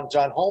by John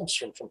Holmes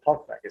from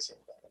Punk Magazine,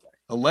 by the way.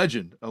 A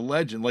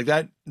legend. Like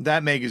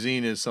that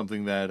magazine is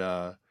something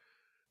that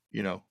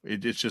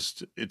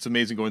it's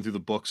amazing going through the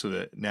books of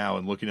it now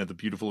and looking at the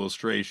beautiful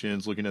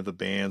illustrations, looking at the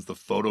bands, the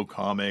photo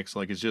comics.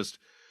 Like it's just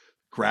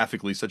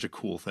graphically such a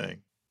cool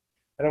thing.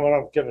 And I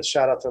want to give a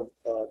shout out to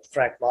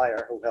Frank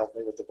Meyer, who helped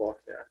me with the book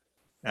there.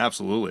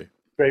 Absolutely.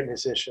 Great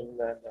musician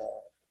and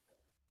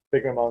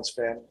big Ramones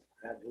fan,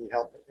 and he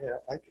helped me.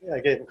 I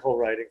gave him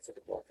co-writing for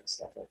the book and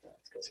stuff like that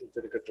because he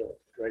did a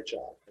great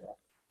job.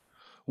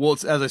 Well,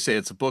 it's, as I say,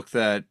 it's a book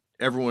that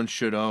everyone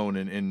should own,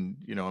 and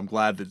I'm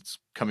glad that it's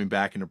coming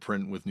back into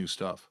print with new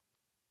stuff.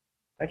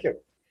 Thank you.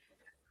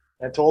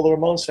 And to all the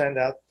Ramones fans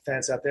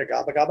out there,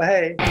 gabba gabba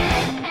hey.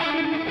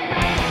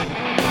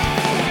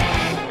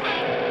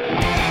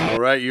 All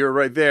right, you're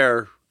right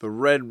there. The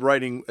Red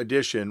Writing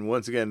Edition.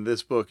 Once again,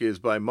 this book is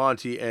by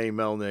Monte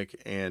Melnick,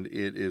 and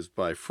it is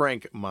by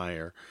Frank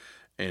Meyer,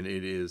 and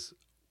it is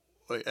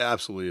an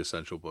absolutely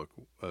essential book.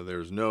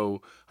 There's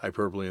no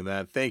hyperbole in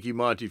that. Thank you,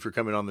 Monty, for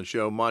coming on the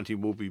show. Monty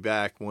will be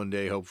back one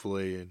day,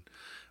 hopefully, and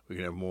we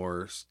can have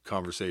more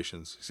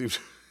conversations. He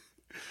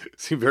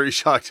seemed very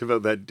shocked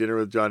about that dinner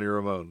with Johnny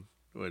Ramone,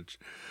 which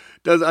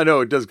I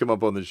know it does come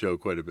up on the show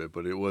quite a bit,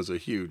 but it was a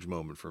huge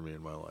moment for me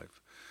in my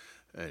life.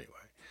 Anyway.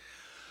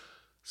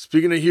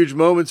 Speaking of huge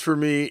moments for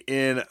me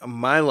in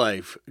my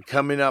life,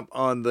 coming up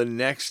on the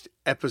next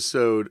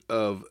episode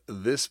of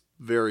this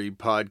very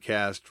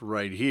podcast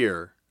right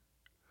here,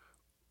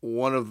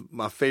 one of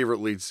my favorite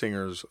lead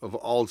singers of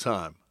all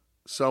time,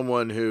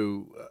 someone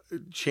who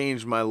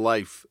changed my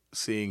life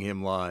seeing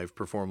him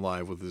perform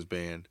live with his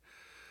band.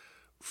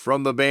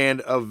 From the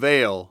band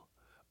Avail,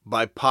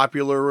 by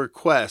popular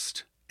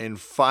request and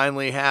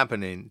finally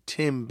happening,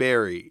 Tim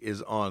Barry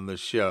is on the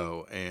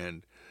show,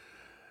 and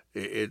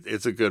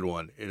it's a good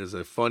one. It is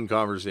a fun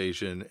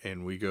conversation,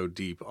 and we go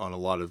deep on a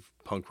lot of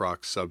punk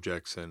rock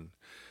subjects. And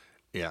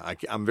yeah,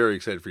 I'm very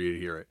excited for you to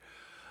hear it.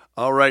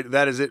 All right,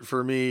 that is it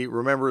for me.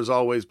 Remember, as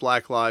always,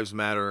 Black Lives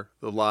Matter.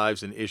 The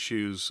lives and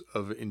issues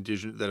of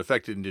that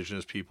affected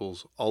Indigenous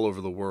peoples all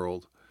over the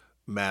world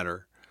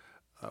matter.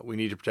 We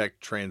need to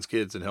protect trans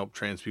kids and help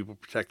trans people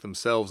protect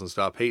themselves and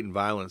stop hate and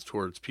violence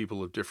towards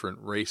people of different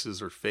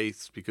races or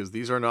faiths, because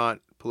these are not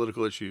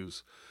political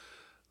issues.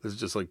 This is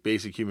just like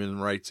basic human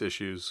rights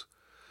issues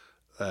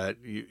that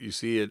you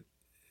see it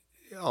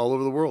all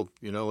over the world.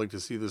 Like to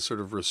see this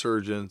sort of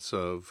resurgence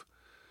of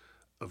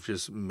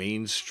just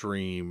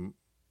mainstream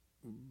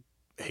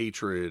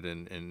hatred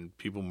and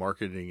people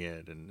marketing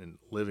it and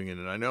living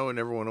in it. I know it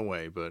never went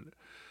away, but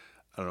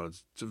I don't know.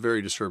 It's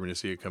very disturbing to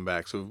see it come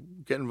back. So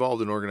get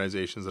involved in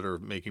organizations that are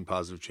making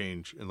positive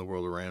change in the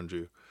world around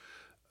you.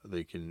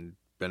 They can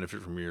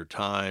benefit from your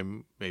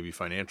time, maybe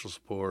financial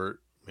support,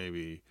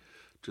 maybe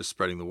just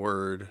spreading the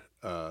word.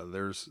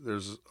 There's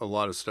a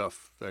lot of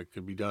stuff that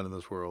could be done in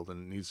this world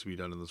and needs to be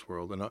done in this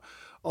world. And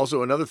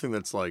also another thing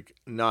that's like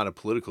not a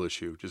political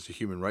issue, just a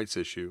human rights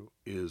issue,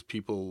 is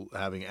people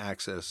having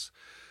access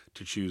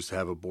to choose to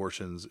have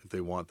abortions if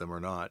they want them or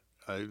not.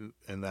 And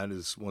that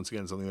is, once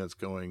again, something that's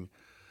going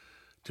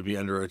to be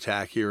under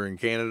attack here in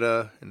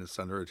Canada, and it's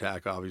under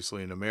attack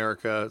obviously in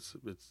America.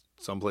 It's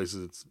some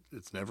places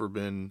it's never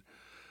been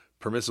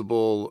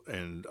permissible,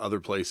 and other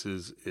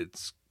places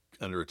it's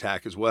under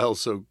attack as well.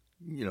 So,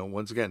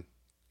 once again,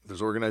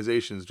 there's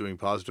organizations doing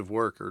positive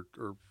work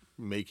or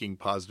making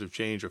positive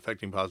change,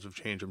 affecting positive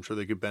change. I'm sure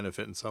they could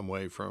benefit in some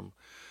way from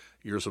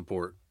your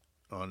support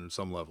on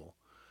some level.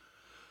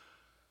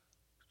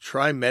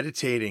 Try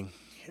meditating.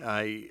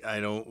 I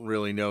don't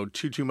really know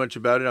too much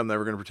about it. I'm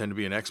never going to pretend to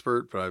be an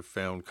expert, but I've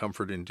found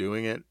comfort in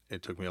doing it.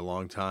 It took me a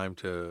long time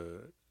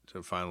to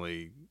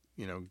finally,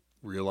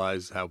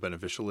 realize how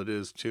beneficial it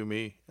is to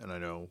me. And I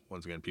know,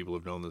 once again, people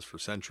have known this for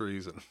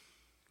centuries, and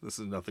this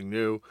is nothing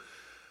new.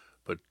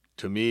 But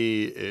to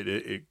me,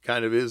 it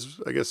kind of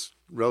is, I guess,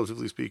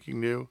 relatively speaking,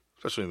 new,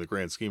 especially in the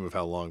grand scheme of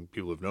how long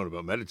people have known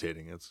about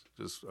meditating. It's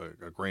just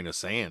a grain of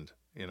sand,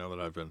 that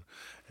I've been.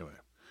 Anyway,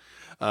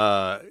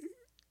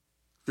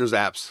 there's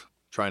apps.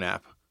 Try an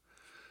app.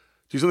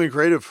 Do something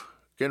creative.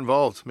 Get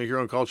involved. Make your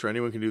own culture.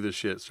 Anyone can do this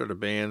shit. Start a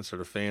band,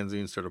 start a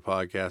fanzine, start a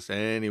podcast.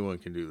 Anyone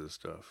can do this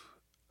stuff.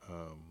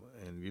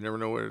 And you never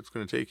know where it's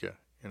going to take you.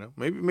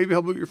 Maybe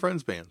help out your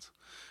friends' bands.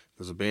 If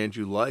there's a band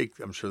you like,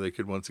 I'm sure they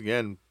could once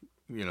again,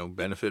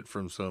 benefit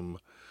from some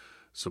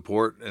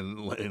support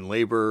and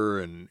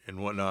labor and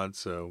whatnot.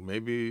 So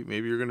maybe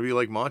you're going to be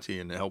like Monte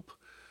and help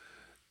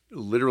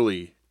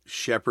literally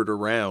shepherd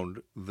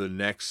around the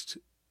next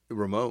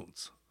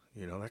Ramones.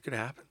 That could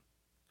happen.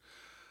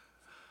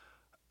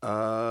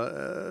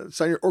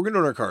 Sign your organ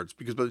donor cards,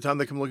 because by the time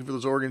they come looking for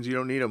those organs, you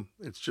don't need them.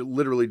 It's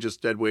literally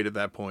just dead weight at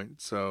that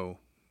point. So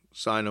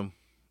sign them,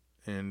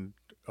 and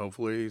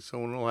hopefully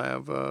someone will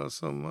have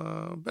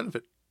some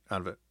benefit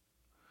out of it.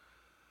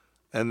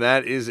 And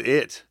that is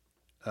it.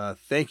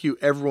 Thank you,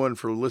 everyone,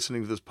 for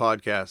listening to this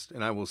podcast,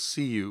 and I will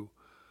see you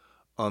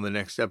on the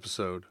next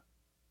episode.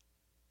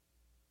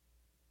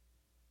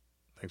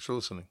 Thanks for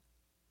listening.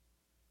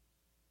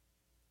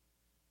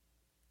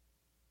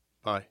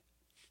 Bye.